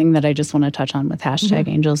other thing that I just want to touch on with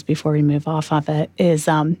 #Angels before we move off of it is,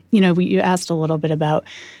 you asked a little bit about,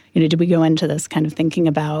 did we go into this kind of thinking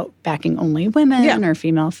about backing only women or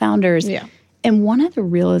female founders? Yeah. And one of the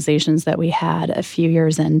realizations that we had a few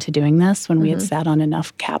years into doing this when we had sat on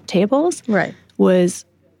enough cap tables was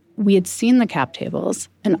we had seen the cap tables,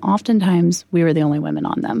 and oftentimes we were the only women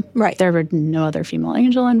on them. Right. There were no other female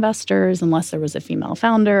angel investors unless there was a female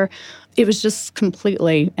founder. It was just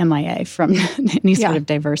completely MIA from any sort of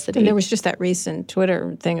diversity. And there was just that recent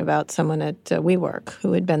Twitter thing about someone at WeWork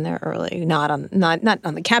who had been there early, not on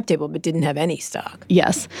the cap table, but didn't have any stock.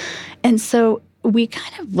 Yes. And so we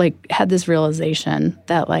kind of had this realization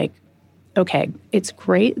that okay, it's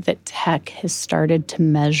great that tech has started to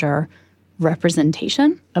measure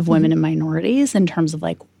representation of women and minorities in terms of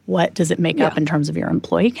what does it make up in terms of your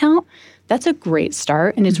employee count. That's a great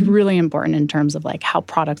start, and it's really important in terms of how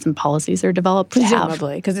products and policies are developed.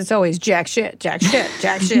 Presumably, because it's always jack shit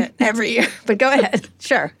every year. But go ahead,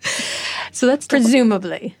 sure. So that's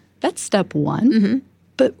presumably. That's step one.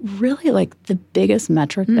 But really, the biggest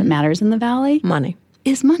metric that matters in the Valley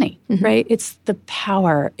is money, right? It's the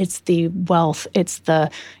power, it's the wealth, it's the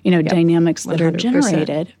dynamics that 100%. Are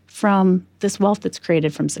generated from this wealth that's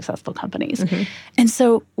created from successful companies. And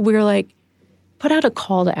so we're put out a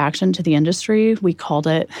call to action to the industry. We called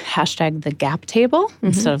it #the gap table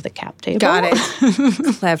instead of the cap table. Got it.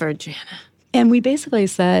 Clever, Jana. And we basically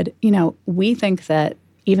said, we think that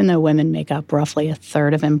even though women make up roughly a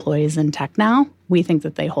third of employees in tech now, we think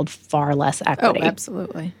that they hold far less equity. Oh,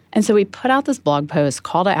 absolutely. And so we put out this blog post,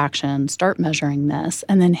 call to action, start measuring this.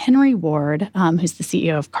 And then Henry Ward, who's the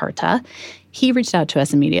CEO of Carta, he reached out to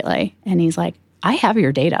us immediately. And he's like, I have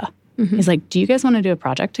your data. He's like, do you guys want to do a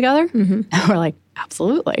project together? And we're like,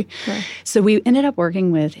 absolutely. Right. So we ended up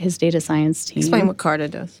working with his data science team. Explain what Carta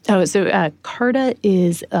does. Carta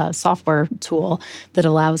is a software tool that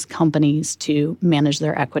allows companies to manage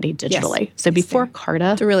their equity digitally. Yes. So before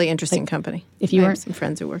Carta... It's a really interesting company. If you I have some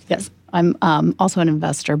friends who work there. Yes. I'm also an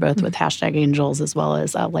investor, both with #Angels as well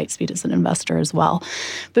as Lightspeed as an investor as well.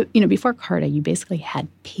 But, before Carta, you basically had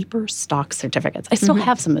paper stock certificates. I still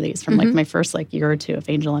have some of these from my first year or two of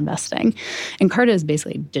angel investing. And Carta has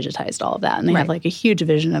basically digitized all of that. And they have a huge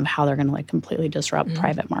vision of how they're going to completely disrupt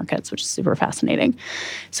private markets, which is super fascinating.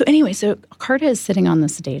 So anyway, Carta is sitting on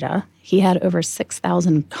this data. He had over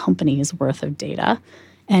 6,000 companies worth of data.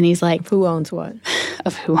 And he's like, who owns what?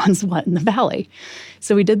 Of who owns what in the Valley.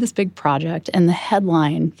 So we did this big project, and the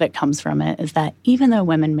headline that comes from it is that even though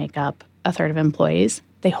women make up a third of employees,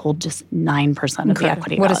 they hold just 9% of the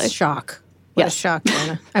equity value. What a shock. What a shock,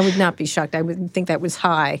 Jana. I would not be shocked. I would think that was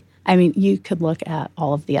high. I mean, you could look at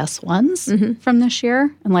all of the S1s from this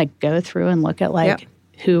year and go through and look at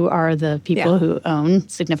who are the people who own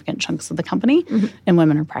significant chunks of the company, and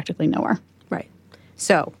women are practically nowhere. Right.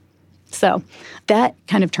 So that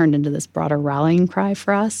kind of turned into this broader rallying cry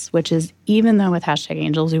for us, which is even though with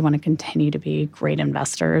 #Angels we want to continue to be great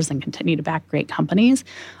investors and continue to back great companies,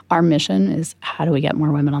 our mission is how do we get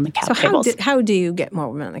more women on the cap tables? So how do you get more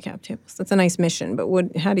women on the cap tables? That's a nice mission, but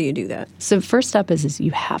how do you do that? So first step is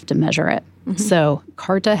you have to measure it. So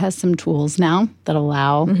Carta has some tools now that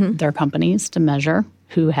allow their companies to measure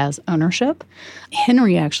who has ownership.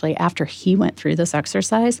 Henry actually, after he went through this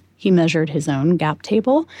exercise, he measured his own gap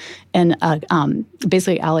table and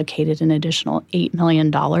basically allocated an additional $8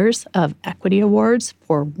 million of equity awards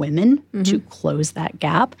for women to close that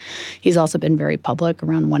gap. He's also been very public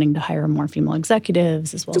around wanting to hire more female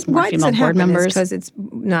executives as well as more female board members. Because it's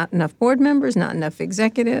not enough board members, not enough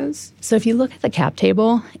executives. So if you look at the cap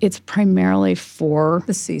table, it's primarily for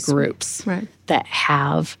the C-suite groups that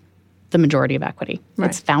have the majority of equity.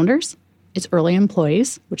 It's founders, it's early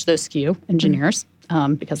employees, which those skew engineers,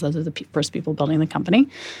 because those are the first people building the company.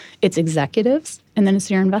 It's executives, and then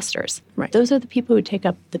it's your investors. Right. Those are the people who take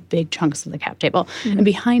up the big chunks of the cap table. And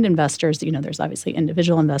behind investors, there's obviously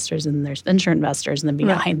individual investors, and then there's venture investors, and then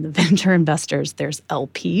behind the venture investors, there's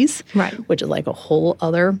LPs, which is like a whole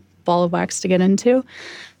other ball of wax to get into.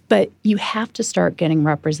 But you have to start getting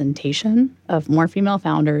representation of more female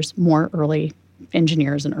founders, more early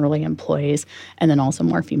engineers and early employees, and then also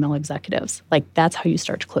more female executives. Like, that's how you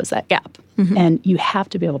start to close that gap. And you have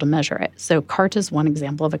to be able to measure it. So CART is one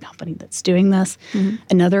example of a company that's doing this.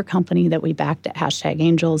 Another company that we backed at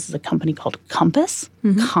 #Angels is a company called Compass,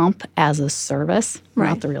 Comp as a Service,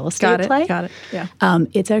 not the real estate play. Got it. Yeah.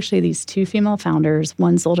 It's actually these two female founders.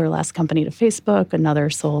 One sold her last company to Facebook. Another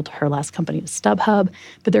sold her last company to StubHub.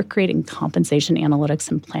 But they're creating compensation analytics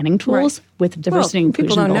and planning tools with diversity and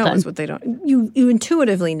inclusion built in. People don't know in. is what they don't. You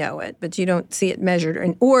intuitively know it, but you don't see it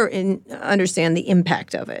measured or understand the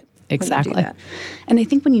impact of it. Exactly. And I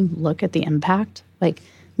think when you look at the impact, like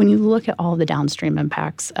when you look at all the downstream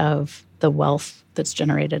impacts of the wealth that's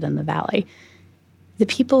generated in the Valley, the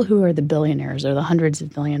people who are the billionaires or the hundreds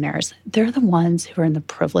of billionaires, they're the ones who are in the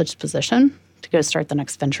privileged position to go start the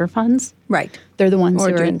next venture funds. Right. They're the ones who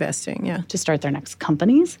are investing, to start their next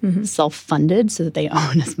companies, self-funded so that they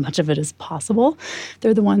own as much of it as possible.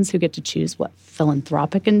 They're the ones who get to choose what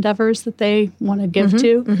philanthropic endeavors that they want to give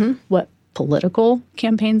to, what political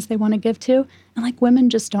campaigns they want to give to. And like, women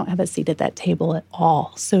just don't have a seat at that table at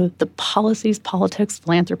all. So the policies, politics,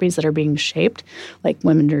 philanthropies that are being shaped, like,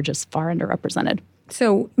 women are just far underrepresented.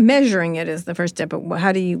 So measuring it is the first step, but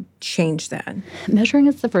how do you change that? Measuring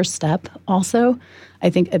is the first step. Also, I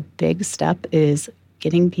think a big step is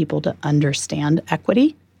getting people to understand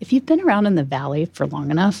equity. If you've been around in the Valley for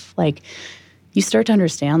long enough, like, you start to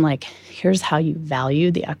understand, like, here's how you value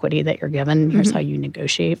the equity that you're given. Here's how you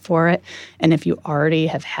negotiate for it. And if you already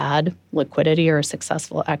have had liquidity or a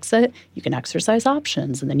successful exit, you can exercise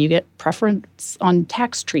options. And then you get preference on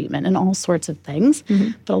tax treatment and all sorts of things.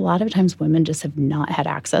 But a lot of times women just have not had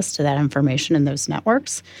access to that information in those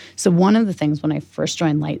networks. So one of the things when I first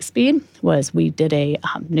joined Lightspeed was we did a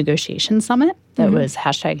negotiation summit that was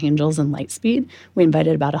 #Angels and Lightspeed. We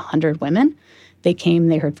invited about 100 women. They came,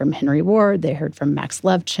 they heard from Henry Ward, they heard from Max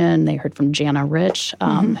Levchin, they heard from Jana Rich,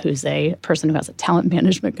 who's a person who has a talent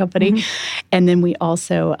management company. And then we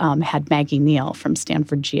also had Maggie Neal from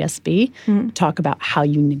Stanford GSB talk about how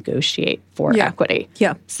you negotiate for equity.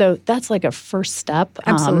 Yeah. So that's like a first step.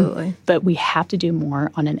 Absolutely. But we have to do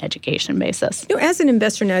more on an education basis. As an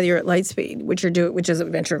investor now that you're at Lightspeed, which is a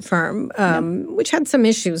venture firm, which had some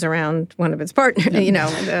issues around one of its partners,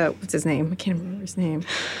 what's his name? I can't remember his name.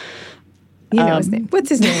 You know his name. What's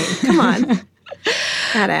his name? Come on.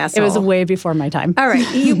 That asshole. It was way before my time. All right.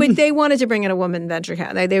 But they wanted to bring in a woman venture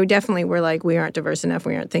capital. They definitely were like, we aren't diverse enough.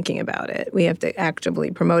 We aren't thinking about it. We have to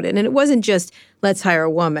actively promote it. And it wasn't just, let's hire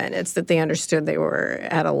a woman. It's that they understood they were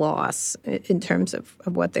at a loss in terms of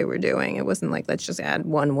what they were doing. It wasn't like, let's just add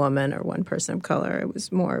one woman or one person of color. It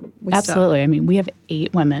was more. Absolutely. I mean, we have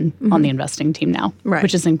 8 women on the investing team now,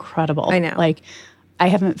 which is incredible. I know. Like, I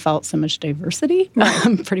haven't felt so much diversity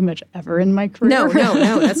pretty much ever in my career.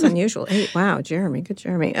 No, that's unusual. Hey, wow, Jeremy, good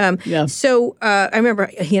Jeremy. So I remember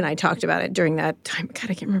he and I talked about it during that time. God,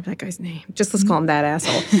 I can't remember that guy's name. Just let's call him that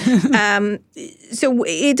asshole. So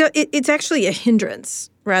it's actually a hindrance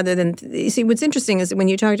rather than, you see, what's interesting is that when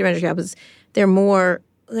you talk to venture capitalists, they're more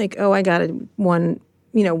like, oh, I got one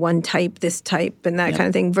type, this type, and that kind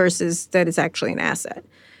of thing, versus that it's actually an asset.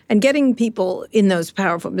 And getting people in those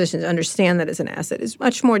powerful positions to understand that it's an asset is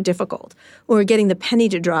much more difficult. Or getting the penny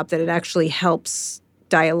to drop that it actually helps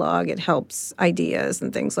dialogue, it helps ideas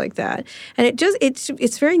and things like that. And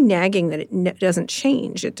it's very nagging that it doesn't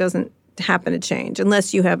change. It doesn't happen to change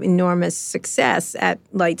unless you have enormous success at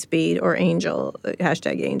Lightspeed or Angel,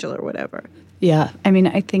 #Angel or whatever. Yeah. I mean,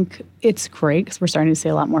 I think it's great because we're starting to see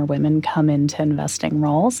a lot more women come into investing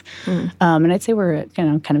roles. And I'd say we're at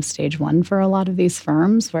kind of stage 1 for a lot of these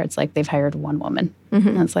firms where it's like they've hired one woman.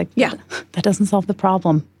 And it's like, that doesn't solve the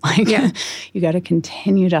problem. Like, you got to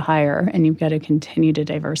continue to hire and you've got to continue to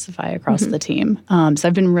diversify across the team. So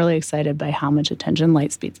I've been really excited by how much attention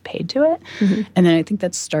Lightspeed's paid to it. And then I think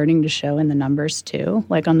that's starting to show in the numbers too.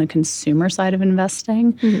 Like on the consumer side of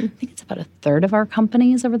investing, I think it's about a third of our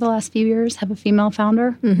companies over the last few years have a female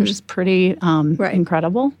founder, which is pretty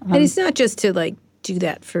incredible. And it's not just to like do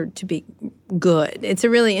that to be good. It's a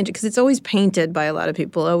really interesting, because it's always painted by a lot of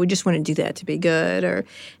people, oh, we just want to do that to be good.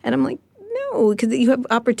 And I'm like, No, because you have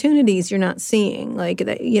opportunities you're not seeing. Like,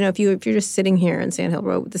 that, if you're just sitting here in Sand Hill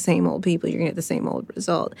Road with the same old people, you're going to get the same old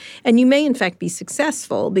result. And you may, in fact, be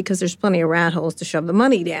successful because there's plenty of rat holes to shove the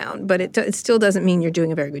money down, but it still doesn't mean you're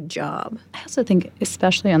doing a very good job. I also think,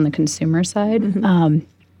 especially on the consumer side,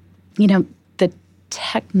 the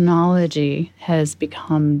technology has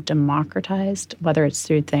become democratized, whether it's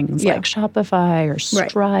through things like Shopify or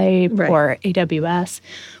Stripe or AWS,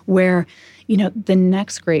 where the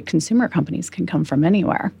next great consumer companies can come from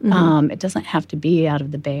anywhere. It doesn't have to be out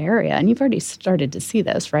of the Bay Area. And you've already started to see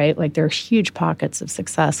this, right? Like, there are huge pockets of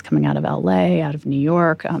success coming out of LA, out of New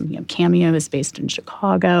York. Cameo is based in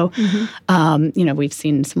Chicago. We've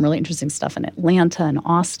seen some really interesting stuff in Atlanta and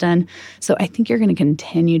Austin. So I think you're going to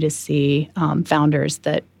continue to see founders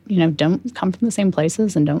that, don't come from the same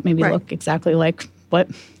places and don't maybe look exactly like what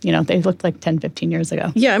they looked like 10, 15 years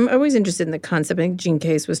ago. Yeah, I'm always interested in the concept. I think Gene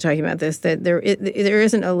Case was talking about this, that there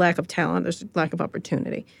isn't a lack of talent, there's a lack of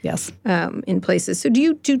opportunity. Yes. In places. So do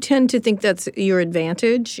you tend to think that's your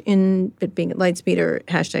advantage in it being at Lightspeed or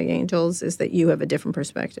 #Angels, is that you have a different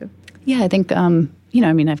perspective? Yeah, I think,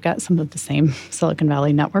 I've got some of the same Silicon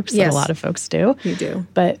Valley networks that a lot of folks do. You do.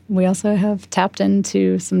 But we also have tapped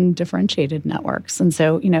into some differentiated networks. And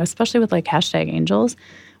so, especially with like #Angels,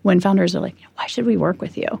 when founders are like, why should we work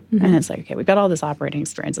with you? And it's like, okay, we've got all this operating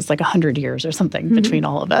experience. It's like 100 years or something between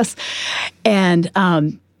all of us. And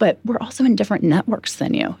but we're also in different networks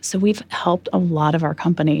than you. So we've helped a lot of our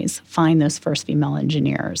companies find those first female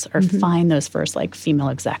engineers or find those first female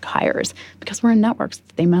exec hires because we're in networks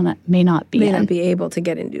that they may not be able to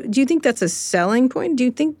get into. Do you think that's a selling point? Do you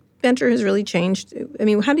think venture has really changed? I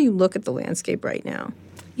mean, how do you look at the landscape right now?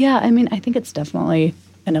 Yeah, I think it's definitely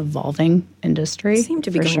an evolving industry. They seem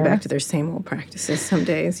to be going back to their same old practices some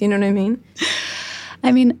days. You know what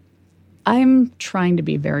I mean? I'm trying to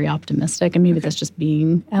be very optimistic, and maybe that's just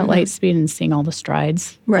being at Lightspeed and seeing all the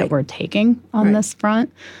strides that we're taking on this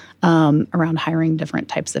front around hiring different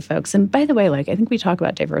types of folks. And by the way, I think we talk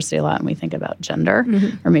about diversity a lot and we think about gender,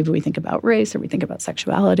 or maybe we think about race, or we think about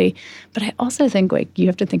sexuality. But I also think you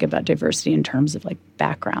have to think about diversity in terms of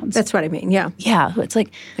backgrounds. That's what I mean, yeah. Yeah, it's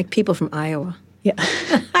like people from Iowa. Yeah.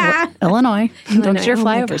 Illinois. Don't get your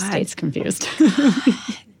flyover states confused.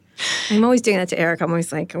 I'm always doing that to Eric. I'm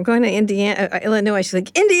always like, I'm going to Illinois. She's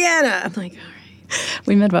like, Indiana. I'm like, all right.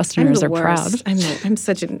 We Midwesterners are proud. I'm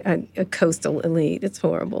such a coastal elite. It's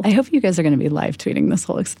horrible. I hope you guys are going to be live tweeting this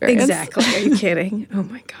whole experience. Exactly. Are you kidding? Oh,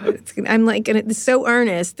 my God. I'm it's so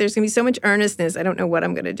earnest. There's going to be so much earnestness. I don't know what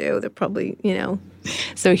I'm going to do. They're probably,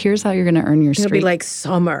 So here's how you're going to earn your street. It'll be like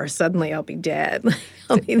summer. Suddenly I'll be dead.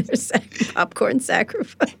 I'll be their popcorn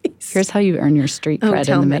sacrifice. Here's how you earn your street cred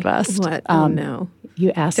in the Midwest. What? No.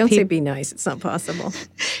 You ask Don't say be nice. It's not possible.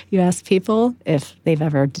 You ask people if they've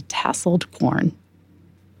ever detasseled corn.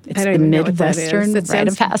 It's I don't the even Midwestern know what that is. rite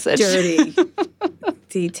of passage. Dirty.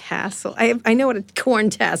 Detassel. I know what a corn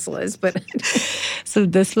tassel is, but so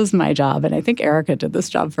this was my job, and I think Erica did this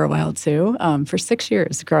job for a while too. For 6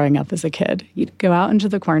 years, growing up as a kid, you'd go out into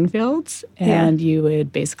the cornfields and you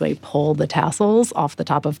would basically pull the tassels off the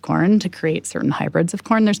top of corn to create certain hybrids of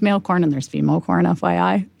corn. There's male corn and there's female corn,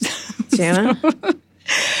 FYI. Jana.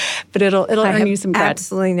 But it'll earn you some credit. I have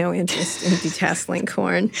absolutely no interest in detasseling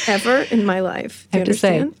corn ever in my life. I have to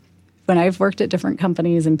say, when I've worked at different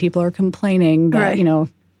companies and people are complaining that,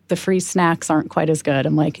 the free snacks aren't quite as good,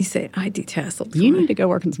 I'm like, you say, I detasseled corn. You need to go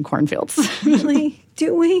work in some cornfields. Really?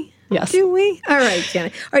 Do we? Yes. Do we? All right, Jana.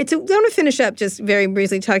 All right, so I want to finish up just very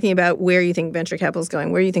briefly talking about where you think venture capital is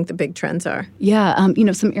going, where you think the big trends are. Yeah,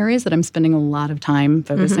 some areas that I'm spending a lot of time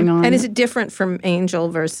focusing on. And is it different from angel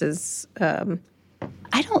versus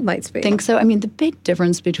I don't Lightspeed? think so. The big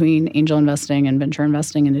difference between angel investing and venture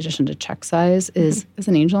investing, in addition to check size, is as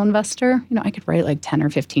an angel investor, I could write 10 or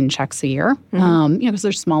 15 checks a year, because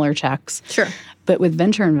they're smaller checks. Sure. But with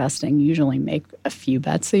venture investing, you usually make a few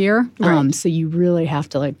bets a year. Right. So you really have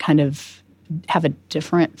to kind of have a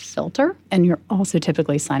different filter. And you're also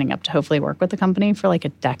typically signing up to hopefully work with the company for a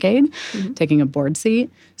decade, taking a board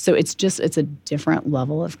seat. So it's a different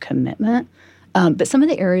level of commitment. But some of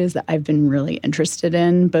the areas that I've been really interested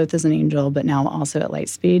in, both as an angel but now also at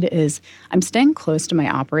Lightspeed, is I'm staying close to my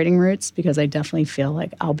operating roots because I definitely feel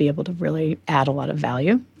like I'll be able to really add a lot of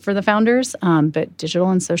value for the founders, but digital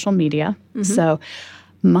and social media. So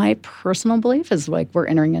my personal belief is we're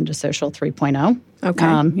entering into social 3.0.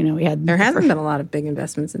 Okay. There hasn't been a lot of big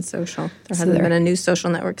investments in social. There hasn't been a new social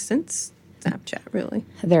network since Snapchat, really.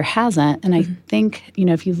 There hasn't. And I think,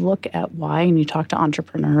 if you look at why and you talk to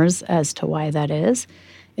entrepreneurs as to why that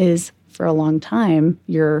is for a long time,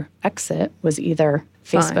 your exit was either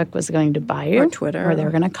Facebook was going to buy you. Or Twitter. Or they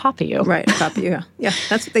were going to copy you. Right, copy you. Yeah,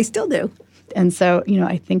 that's what they still do. And so,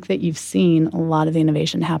 I think that you've seen a lot of the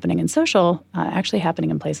innovation happening in social actually happening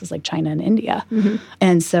in places like China and India. Mm-hmm.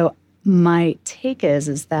 And so my take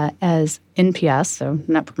is that as NPS, so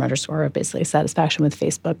Net Promoter Score, basically satisfaction with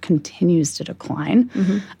Facebook, continues to decline,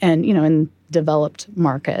 and, in developed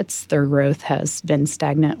markets, their growth has been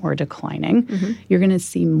stagnant or declining, you're going to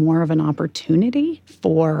see more of an opportunity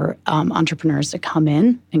for entrepreneurs to come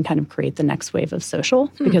in and kind of create the next wave of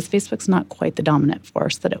social because Facebook's not quite the dominant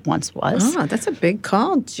force that it once was. Oh, that's a big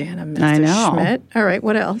call, Jana I know. Messerschmidt. All right,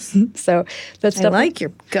 what else? So that's I like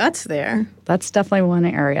your guts there. That's definitely one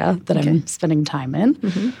area that I'm spending time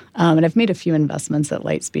in. And I've made a few investments at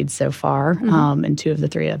Lightspeed so far, and 2 of the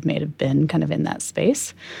 3 I've made have been kind of in that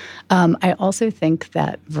space. I also think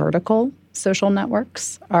that vertical social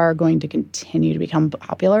networks are going to continue to become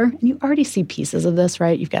popular. And you already see pieces of this,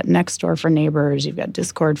 right? You've got Nextdoor for neighbors, you've got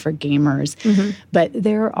Discord for gamers. But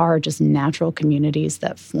there are just natural communities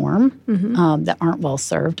that form that aren't well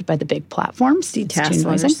served by the big platforms.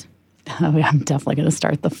 Detasselers. Oh, I'm definitely going to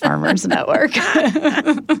start the Farmers Network.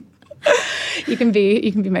 You can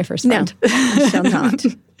be my first friend. No, I shall not.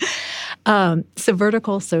 So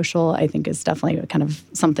vertical social, I think, is definitely kind of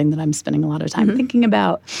something that I'm spending a lot of time thinking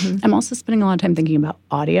about. I'm also spending a lot of time thinking about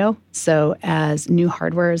audio. So as new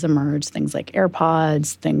hardware has emerged, things like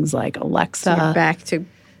AirPods, things like Alexa. So you're back to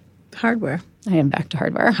hardware. I am back to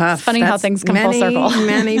hardware. It's funny how things come full circle.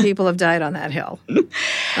 Many people have died on that hill,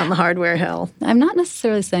 on the hardware hill. I'm not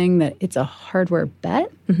necessarily saying that it's a hardware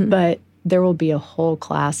bet, but there will be a whole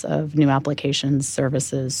class of new applications,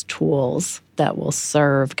 services, tools that will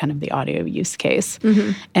serve kind of the audio use case.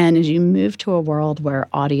 And as you move to a world where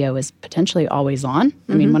audio is potentially always on,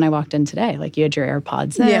 I mean, when I walked in today, like you had your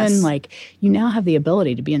AirPods in, like you now have the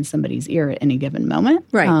ability to be in somebody's ear at any given moment.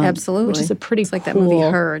 Right, absolutely. Which is a pretty it's like cool, that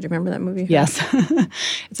movie Her. Do you remember that movie Her? Yes.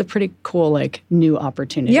 It's a pretty cool, like, new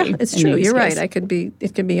opportunity. Yeah, it's true. You're right. Case. They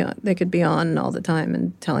could be on all the time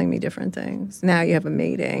and telling me different things. Now you have a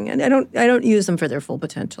mating. And I don't use them for their full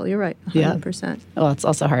potential. You're right, 100%. Yeah. Well, it's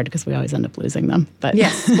also hard because we always end up losing them. But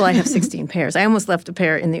yes. Well, I have 16 pairs. I almost left a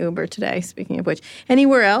pair in the Uber today, speaking of which.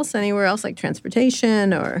 Anywhere else, like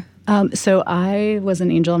transportation or? So I was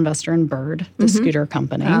an angel investor in Bird, the scooter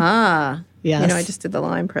company. Ah. Yes. I just did the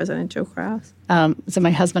Lime president, Joe Kraus. So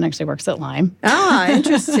my husband actually works at Lime. Ah,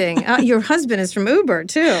 interesting. Your husband is from Uber,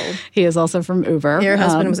 too. He is also from Uber. Your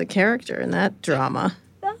husband was a character in that drama.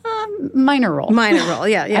 Minor role.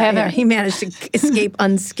 Yeah. He managed to escape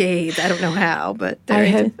unscathed. I don't know how, but I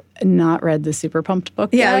had not read the Super Pumped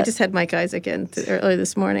book yet. We just had Mike Isaac in earlier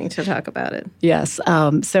this morning to talk about it. Yes.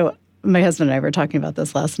 So my husband and I were talking about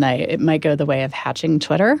this last night. It might go the way of hatching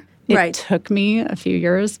Twitter. It took me a few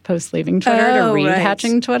years post leaving Twitter to read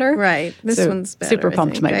Hatching Twitter. Right. This one's better. Super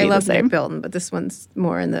Pumped might be the same. I love Nick Bilton, but this one's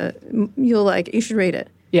more in the, you should read it.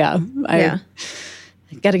 Yeah.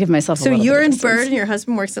 I got to give myself a little bit of you're in distance. Bird and your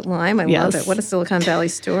husband works at Lime. I love it. What a Silicon Valley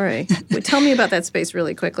story. Tell me about that space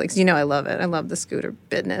really quickly, because I love it. I love the scooter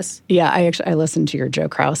business. Yeah, I listened to your Joe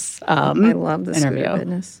Kraus I love the interview. Scooter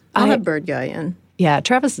business. I'll have Bird guy in. Yeah,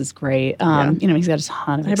 Travis is great. He's got a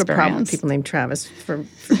ton of experience. I have a problem with people named Travis for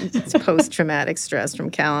post-traumatic stress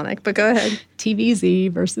from Kalanick, but go ahead.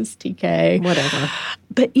 TVZ versus TK. Whatever.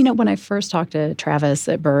 But, when I first talked to Travis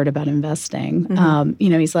at Bird about investing,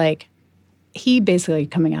 he's like, he basically,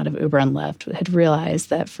 coming out of Uber and Lyft, had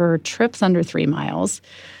realized that for trips under 3 miles,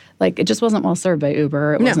 like, it just wasn't well served by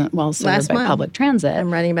Uber. It wasn't well served by public transit.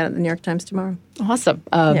 I'm writing about it in the New York Times tomorrow. Awesome.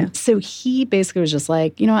 So he basically was just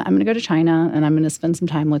like, I'm going to go to China and I'm going to spend some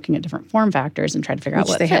time looking at different form factors and try to figure out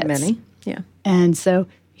what they fits. had many. Yeah. And so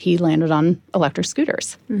he landed on electric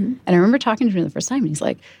scooters. And I remember talking to him the first time, and he's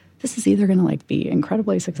like, this is either going to be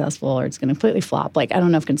incredibly successful or it's going to completely flop. I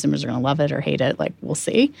don't know if consumers are going to love it or hate it. We'll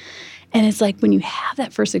see. And it's like when you have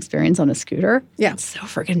that first experience on a scooter, it's so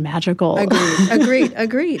freaking magical.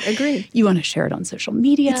 Agreed. You want to share it on social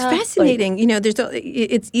media. It's fascinating.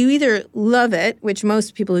 You either love it, which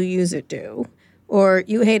most people who use it do, or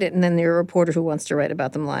you hate it, and then you're a reporter who wants to write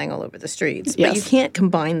about them lying all over the streets. But you can't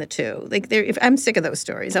combine the two. If I'm sick of those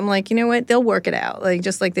stories. I'm like, you know what? They'll work it out.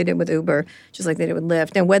 Just like they did with Uber, just like they did with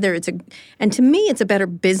Lyft. And whether and to me, it's a better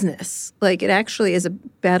business. It actually is a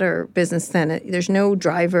better business than there's no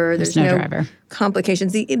driver. There's no driver.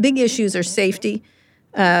 Complications. The big issues are safety.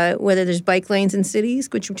 Whether there's bike lanes in cities,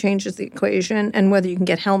 which changes the equation, and whether you can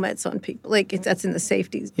get helmets on people. That's in the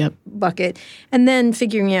safety bucket. And then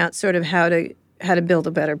figuring out sort of how to build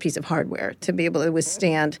a better piece of hardware to be able to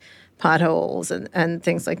withstand potholes and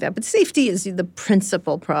things like that. But safety is the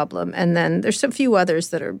principal problem. And then there's a few others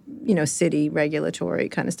that are, city regulatory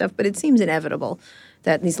kind of stuff. But it seems inevitable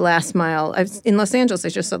that these last mile. In Los Angeles, I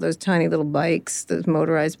just saw those tiny little bikes, those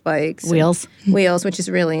motorized bikes. Wheels, which is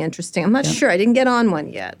really interesting. I'm not sure. I didn't get on one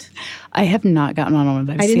yet. I have not gotten on one,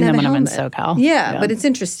 but I've seen them when I'm in SoCal. Yeah, but it's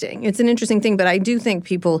interesting. It's an interesting thing, but I do think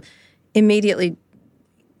people immediately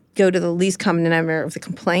go to the least common denominator of the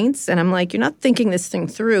complaints, and I'm like, you're not thinking this thing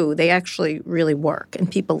through. They actually really work,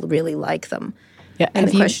 and people really like them. Yeah, and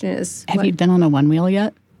the question is... Have you been on a one wheel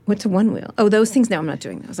yet? What's a one wheel? Oh, those things? No, I'm not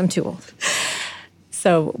doing those. I'm too old.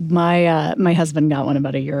 So my husband got one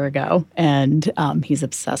about a year ago, and he's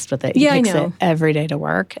obsessed with it. He takes it every day to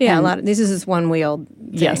work. Yeah, this is his one-wheeled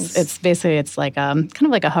things. Yes, it's like kind of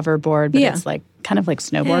like a hoverboard, but it's like kind of like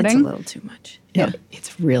snowboarding. It's a little too much. Yeah,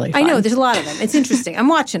 it's really fun. I know, there's a lot of them. It's interesting. I'm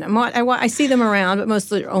watching them. I see them around, but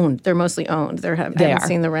mostly owned. They're mostly owned. I haven't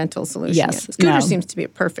seen the rental solution yet. Scooter seems to be a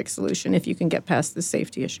perfect solution if you can get past the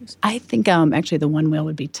safety issues. I think actually the one wheel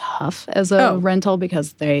would be tough as a rental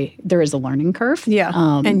because there is a learning curve. Yeah,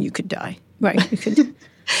 and you could die. Right, you could.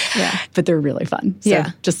 Yeah, but they're really fun. So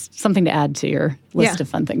just something to add to your list of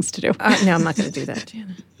fun things to do. No, I'm not going to do that,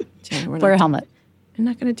 Jana. Wear a helmet. I'm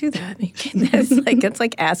not going to do that. It's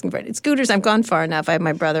like asking for it. Scooters, I've gone far enough. I have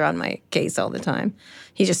my brother on my case all the time.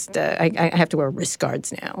 He just, I have to wear wrist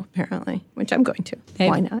guards now, apparently, which I'm going to. Hey.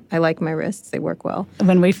 Why not? I like my wrists. They work well.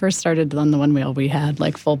 When we first started on the one wheel, we had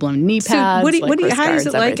like full-blown knee pads. So how is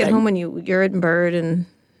it like at home when you're at Bird and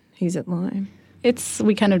he's at Lime?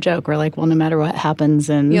 We kind of joke. We're like, well, no matter what happens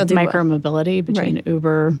in micromobility between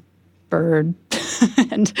Uber, Bird,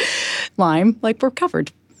 and Lime, like we're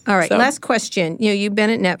covered. All right, last question. You've been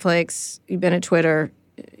at Netflix, you've been at Twitter,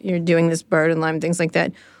 you're doing this Bird and Lime, things like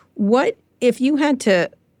that. What if you had to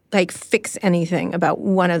fix anything about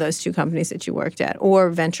one of those two companies that you worked at or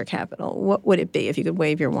venture capital? What would it be if you could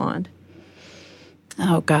wave your wand?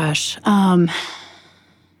 Oh gosh,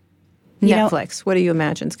 Netflix. What do you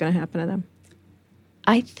imagine is going to happen to them?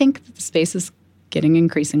 I think that the space is getting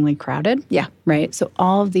increasingly crowded. Yeah. Right? So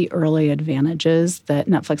all of the early advantages that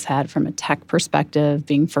Netflix had from a tech perspective,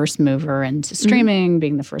 being first mover into streaming,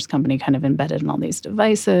 being the first company kind of embedded in all these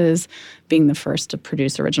devices, being the first to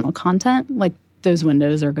produce original content, those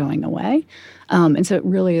windows are going away. And so it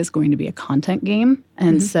really is going to be a content game.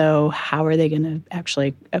 And so how are they going to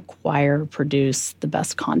actually acquire, produce the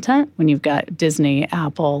best content when you've got Disney,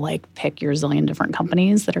 Apple, pick your zillion different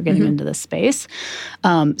companies that are getting into the space?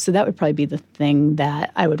 So that would probably be the thing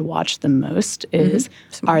that I would watch the most is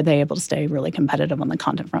are they able to stay really competitive on the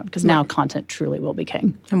content front? Because now content truly will be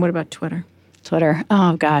king. And what about Twitter? Twitter.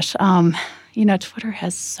 Oh, gosh. Twitter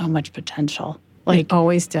has so much potential. It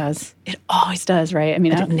always does. It always does, right? I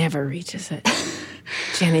mean, it never reaches it.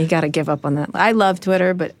 Jana, you got to give up on that. I love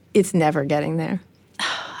Twitter, but it's never getting there.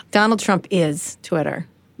 Donald Trump is Twitter,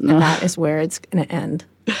 and that is where it's going to end.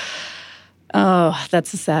 Oh,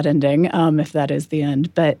 that's a sad ending, if that is the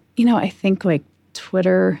end. But, I think,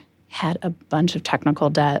 Twitter had a bunch of technical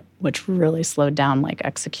debt, which really slowed down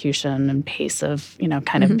execution and pace of,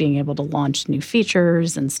 kind of being able to launch new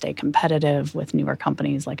features and stay competitive with newer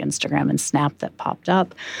companies like Instagram and Snap that popped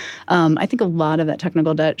up. I think a lot of that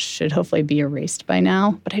technical debt should hopefully be erased by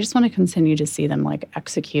now, but I just want to continue to see them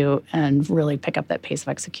execute and really pick up that pace of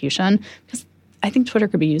execution because I think Twitter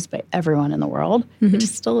could be used by everyone in the world. It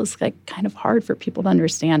just still is kind of hard for people to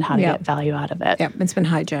understand how to get value out of it. Yeah, it's been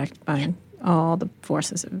hijacked by all the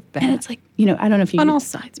forces of bad. And it's I don't know if you... On all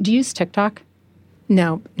sides. Do you use TikTok?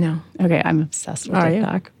 No. Okay, I'm obsessed with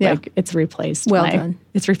TikTok. Yeah. It's replaced done.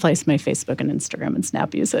 It's replaced my Facebook and Instagram and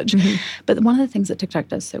Snap usage. But one of the things that TikTok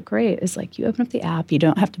does so great is you open up the app, you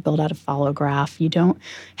don't have to build out a follow graph, you don't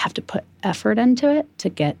have to put effort into it to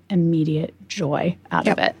get immediate joy out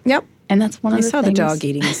of it. Yep. And that's one of the things... I saw the dog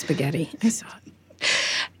eating the spaghetti. I saw it.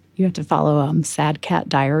 You have to follow Sad Cat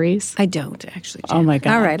Diaries. I don't, actually, Jana. Oh, my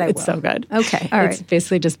God. All right, It's so good. Okay, all right. It's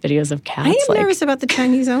basically just videos of cats. I am nervous about the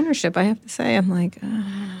Chinese ownership, I have to say. I'm like,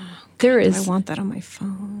 I want that on my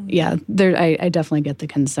phone. Yeah, I definitely get the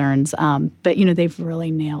concerns. But, they've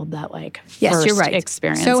really nailed that, yes, you're first right.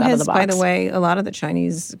 experience so out of the box. By the way, a lot of the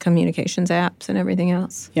Chinese communications apps and everything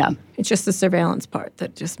else. Yeah. It's just the surveillance part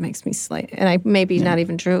that just makes me and maybe not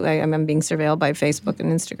even true. I'm being surveilled by Facebook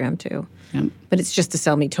and Instagram, too. Yeah. But it's just to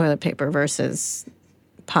sell me toilet paper versus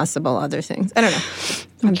possible other things. I don't know.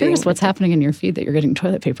 I'm curious what's happening in your feed that you're getting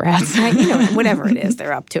toilet paper ads. Whatever it is,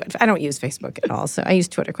 they're up to it. I don't use Facebook at all, so I use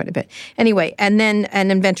Twitter quite a bit. Anyway, and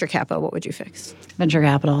then venture capital, what would you fix? Venture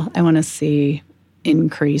capital. I want to see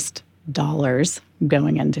increased dollars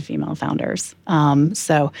going into female founders.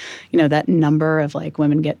 So, that number of like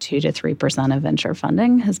women get 2 to 3% of venture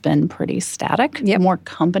funding has been pretty static. Yep. More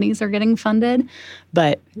companies are getting funded,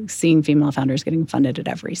 but seeing female founders getting funded at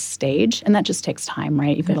every stage, and that just takes time,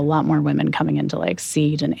 right? You've got a lot more women coming into like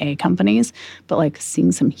seed and A companies, but like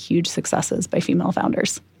seeing some huge successes by female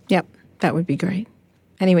founders. Yep, that would be great.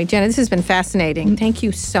 Anyway, Jana, this has been fascinating. Thank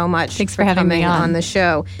you so much. Thanks for having me on the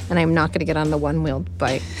show. And I'm not going to get on the one-wheeled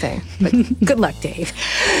bike thing. But good luck, Dave.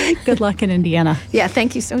 Good luck in Indiana. Yeah,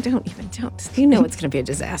 thank you. So don't. You know it's going to be a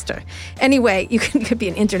disaster. Anyway, it could be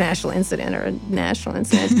an international incident or a national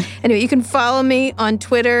incident. Anyway, you can follow me on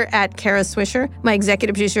Twitter at Kara Swisher. My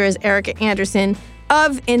executive producer is Erica Anderson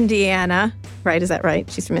of Indiana. Right, is that right?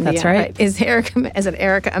 She's from Indiana. That's right. Is it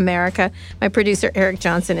Erica America? My producer, Eric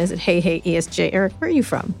Johnson, is at Hey ESJ. Eric, where are you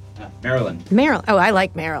from? Maryland. Maryland. Oh, I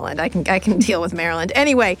like Maryland. I can deal with Maryland.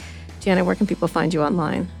 Anyway, Jana, where can people find you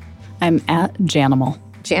online? I'm at Janimal.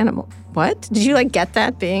 Janimal. What? Did you get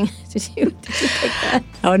that being? Did you take that?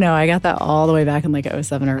 Oh, no, I got that all the way back in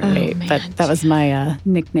 07 or 08. But that was my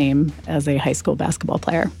nickname as a high school basketball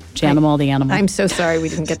player. Janimal the animal. I'm so sorry we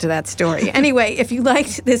didn't get to that story. Anyway, if you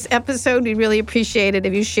liked this episode, we'd really appreciate it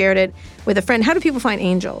if you shared it with a friend. How do people find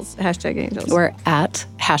Angels? #Angels. We're at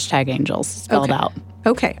 #Angels, spelled out.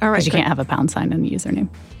 Okay, all right. Because you can't have a pound in the username.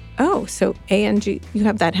 Oh, so ANG, you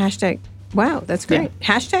have that hashtag. Wow, that's great.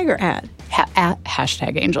 Yeah. Hashtag or ad? At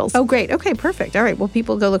 #Angels. Oh, great. Okay, perfect. All right. Well,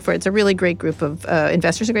 people go look for it. It's a really great group of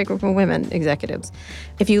investors, a great group of women executives.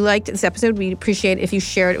 If you liked this episode, we'd appreciate it if you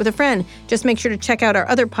shared it with a friend. Just make sure to check out our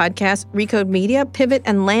other podcasts, Recode Media, Pivot,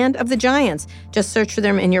 and Land of the Giants. Just search for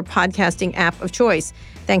them in your podcasting app of choice.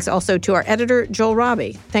 Thanks also to our editor, Joel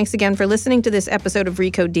Robbie. Thanks again for listening to this episode of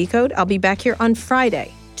Recode Decode. I'll be back here on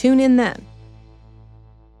Friday. Tune in then.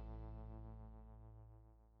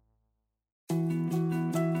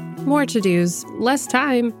 More to-dos, less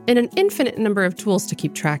time, and an infinite number of tools to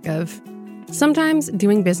keep track of. Sometimes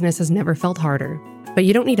doing business has never felt harder, but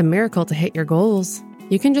you don't need a miracle to hit your goals.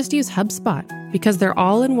 You can just use HubSpot, because their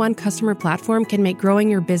all-in-one customer platform can make growing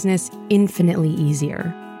your business infinitely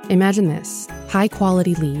easier. Imagine this: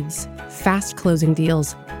 high-quality leads, fast closing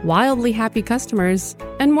deals, wildly happy customers,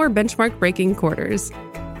 and more benchmark-breaking quarters.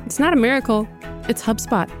 It's not a miracle, it's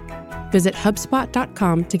HubSpot. Visit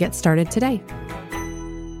HubSpot.com to get started today.